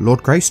 Lord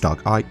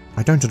Greystark,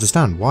 I don't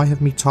understand. Why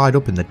have me tied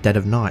up in the dead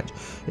of night?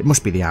 It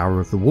must be the hour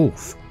of the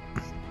wolf.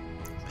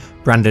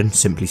 Brandon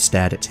simply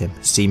stared at him,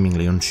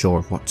 seemingly unsure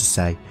of what to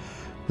say.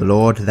 The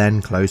Lord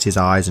then closed his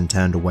eyes and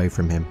turned away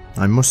from him.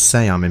 I must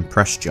say I'm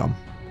impressed, Jon.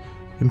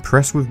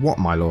 Impressed with what,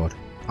 my lord?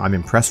 I'm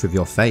impressed with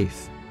your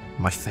faith.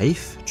 My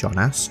faith? Jon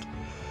asked.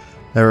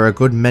 There are a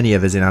good many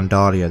of us in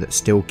Andalia that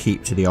still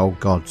keep to the old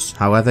gods.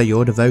 However,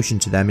 your devotion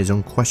to them is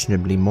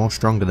unquestionably more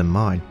stronger than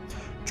mine.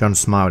 Jon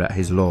smiled at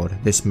his lord.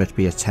 This must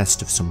be a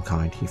test of some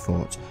kind, he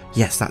thought.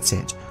 Yes, that's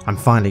it. I'm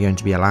finally going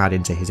to be allowed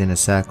into his inner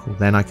circle.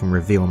 Then I can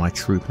reveal my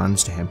true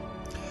plans to him.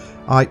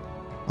 I'm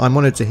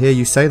honoured to hear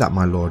you say that,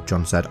 my lord,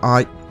 Jon said.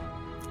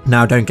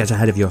 Now don't get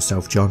ahead of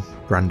yourself, Jon,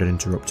 Brandon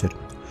interrupted.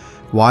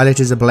 While it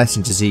is a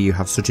blessing to see you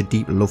have such a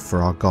deep love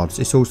for our gods,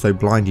 it's also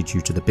blinded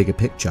you to the bigger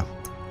picture.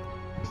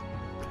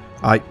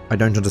 I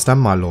don't understand,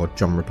 my lord,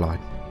 Jon replied.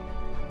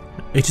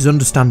 It is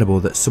understandable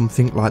that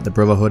something like the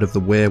Brotherhood of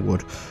the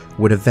Weirwood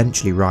would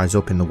eventually rise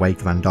up in the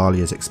wake of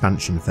Andalia's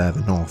expansion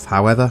further north.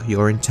 However,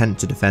 your intent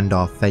to defend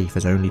our faith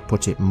has only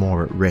put it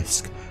more at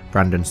risk,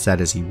 Brandon said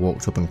as he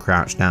walked up and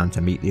crouched down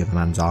to meet the other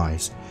man's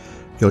eyes.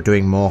 You're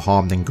doing more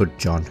harm than good,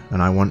 Jon,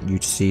 and I want you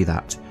to see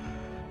that.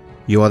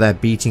 You are their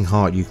beating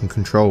heart. You can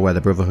control where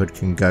the Brotherhood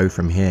can go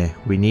from here.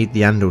 We need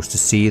the Andals to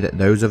see that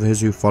those of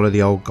us who follow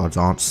the old gods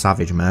aren't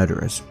savage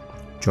murderers.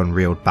 Jon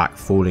reeled back,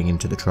 falling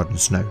into the trodden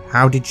snow.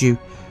 How did you...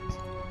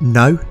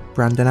 know?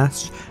 Brandon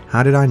asked.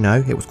 How did I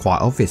know? It was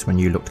quite obvious when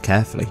you looked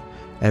carefully.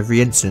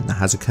 Every incident that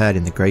has occurred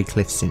in the Grey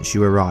Cliffs since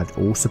you arrived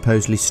all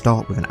supposedly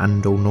start with an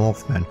Andal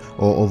Northman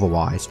or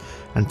otherwise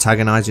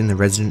antagonising the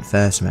resident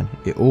Firstmen.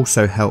 It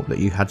also helped that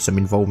you had some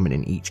involvement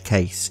in each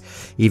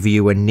case. Either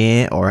you were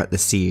near or at the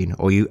scene,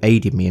 or you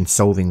aided me in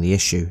solving the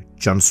issue.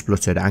 Jon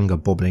spluttered, anger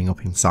bubbling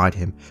up inside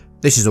him.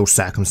 This is all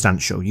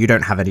circumstantial. You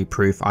don't have any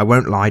proof. I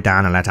won't lie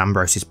down and let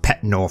Ambrose's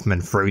pet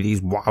Northman throw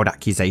these wild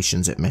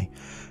accusations at me.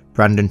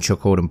 Brandon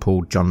chuckled and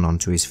pulled Jon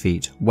onto his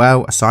feet.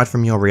 Well, aside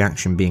from your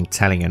reaction being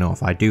telling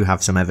enough, I do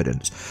have some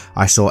evidence.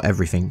 I saw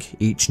everything.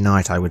 Each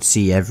night I would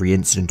see every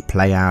incident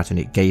play out, and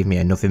it gave me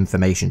enough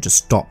information to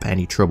stop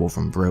any trouble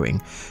from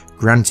brewing.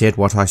 Granted,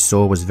 what I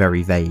saw was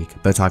very vague,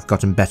 but I've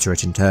gotten better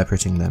at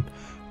interpreting them.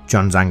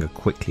 Jon's anger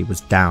quickly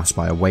was doused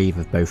by a wave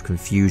of both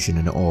confusion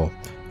and awe.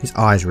 His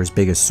eyes were as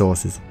big as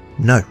saucers.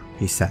 No,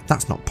 he said,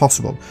 that's not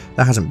possible.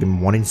 There hasn't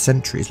been one in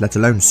centuries, let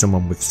alone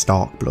someone with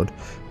Stark blood.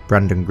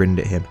 Brandon grinned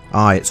at him.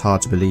 It's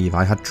hard to believe.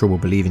 I had trouble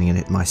believing in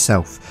it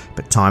myself,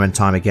 but time and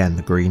time again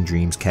the green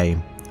dreams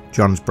came.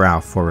 Jon's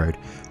brow furrowed.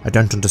 I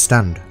don't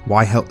understand.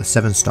 Why help the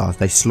Sevenstar?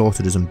 They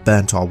slaughtered us and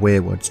burnt our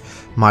weirwoods.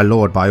 My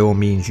lord, by all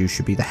means you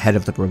should be the head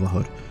of the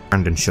Brotherhood.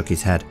 Brandon shook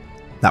his head.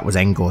 That was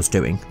Engor's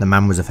doing. The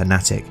man was a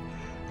fanatic.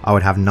 I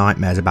would have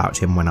nightmares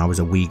about him when I was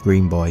a wee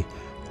green boy.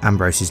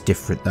 Ambrose is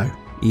different though.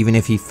 Even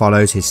if he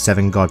follows his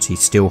 7 gods, he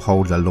still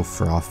holds a love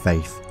for our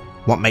faith.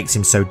 What makes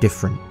him so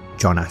different?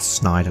 Jon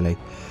asked snidely.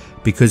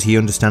 Because he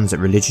understands that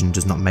religion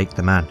does not make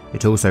the man.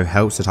 It also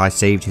helps that I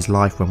saved his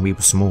life when we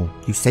were small.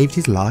 You saved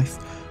his life?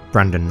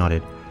 Brandon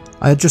nodded.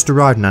 I had just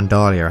arrived in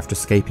Andalia after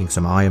escaping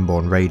some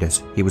Ironborn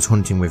raiders. He was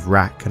hunting with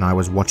Rak and I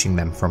was watching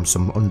them from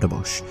some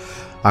underbush.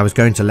 I was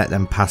going to let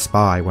them pass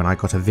by when I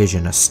got a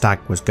vision. A stag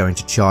was going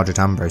to charge at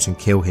Ambrose and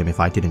kill him if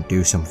I didn't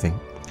do something.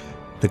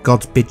 The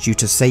gods bid you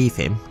to save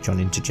him? Jon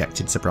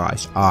interjected,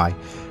 surprised. Aye.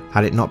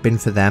 Had it not been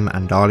for them,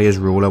 Andalia's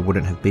ruler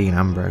wouldn't have been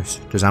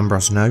Ambrose. Does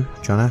Ambrose know?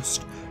 Jon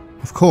asked.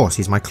 Of course,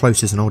 he's my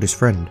closest and oldest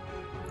friend.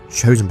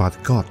 Chosen by the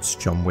gods,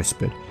 Jon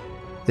whispered.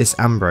 This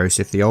Ambrose,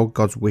 if the old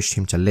gods wished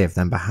him to live,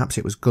 then perhaps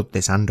it was good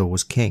this Andal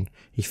was king.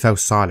 He fell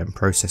silent,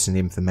 processing the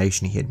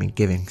information he had been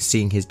giving.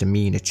 Seeing his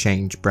demeanour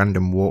change,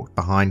 Brandon walked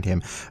behind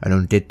him and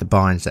undid the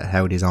binds that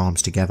held his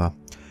arms together.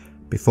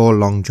 Before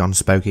long, Jon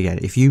spoke again.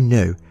 If you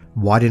knew,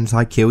 why didn't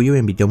I kill you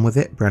and be done with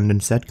it? Brandon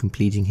said,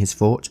 completing his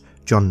thought.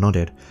 Jon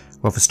nodded.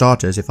 Well, for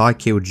starters, if I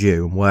killed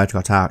you and word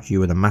got out you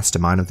were the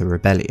mastermind of the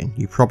rebellion,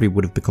 you probably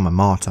would have become a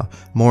martyr.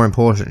 More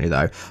importantly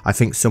though, I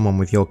think someone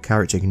with your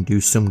character can do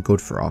some good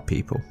for our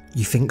people.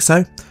 You think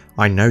so?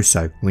 I know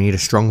so. We need a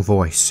strong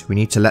voice. We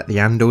need to let the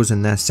Andals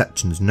and their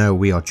Septons know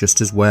we are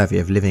just as worthy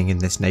of living in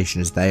this nation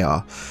as they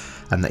are,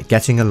 and that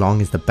getting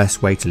along is the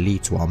best way to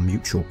lead to our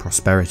mutual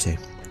prosperity.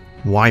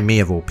 Why me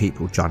of all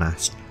people? Jon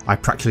asked. I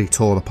practically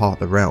tore apart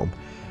the realm.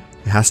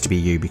 It has to be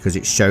you because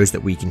it shows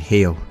that we can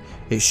heal.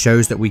 It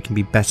shows that we can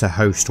be better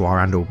hosts to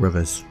our Andal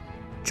brothers.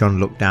 Jon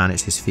looked down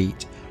at his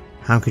feet.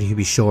 How could he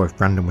be sure if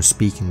Brandon was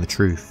speaking the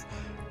truth?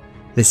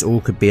 This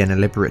all could be an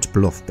elaborate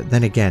bluff, but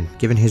then again,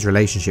 given his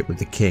relationship with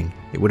the king,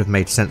 it would have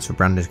made sense for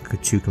Brandon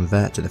to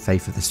convert to the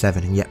faith of the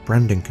Seven, and yet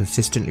Brandon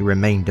consistently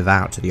remained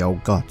devout to the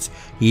old gods.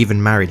 He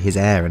even married his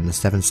heir and the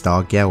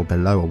Sevenstar girl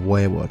below a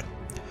weirwood.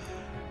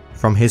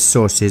 From his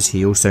sources,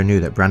 he also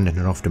knew that Brandon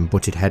had often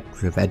butted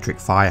heads with Edric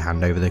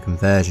Firehand over the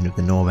conversion of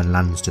the northern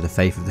lands to the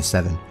faith of the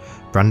Seven.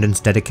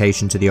 Brandon's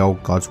dedication to the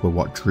old gods were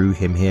what drew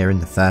him here in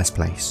the first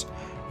place.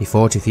 He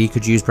thought if he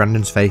could use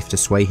Brandon's faith to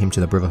sway him to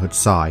the Brotherhood's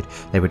side,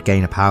 they would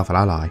gain a powerful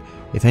ally.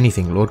 If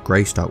anything, Lord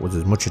Greystock was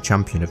as much a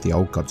champion of the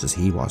old gods as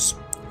he was.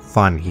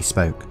 Finally he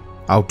spoke.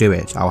 "I'll do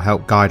it, I'll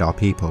help guide our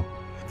people."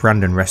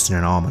 Brandon rested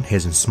an arm on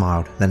his and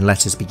smiled. "Then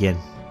let us begin."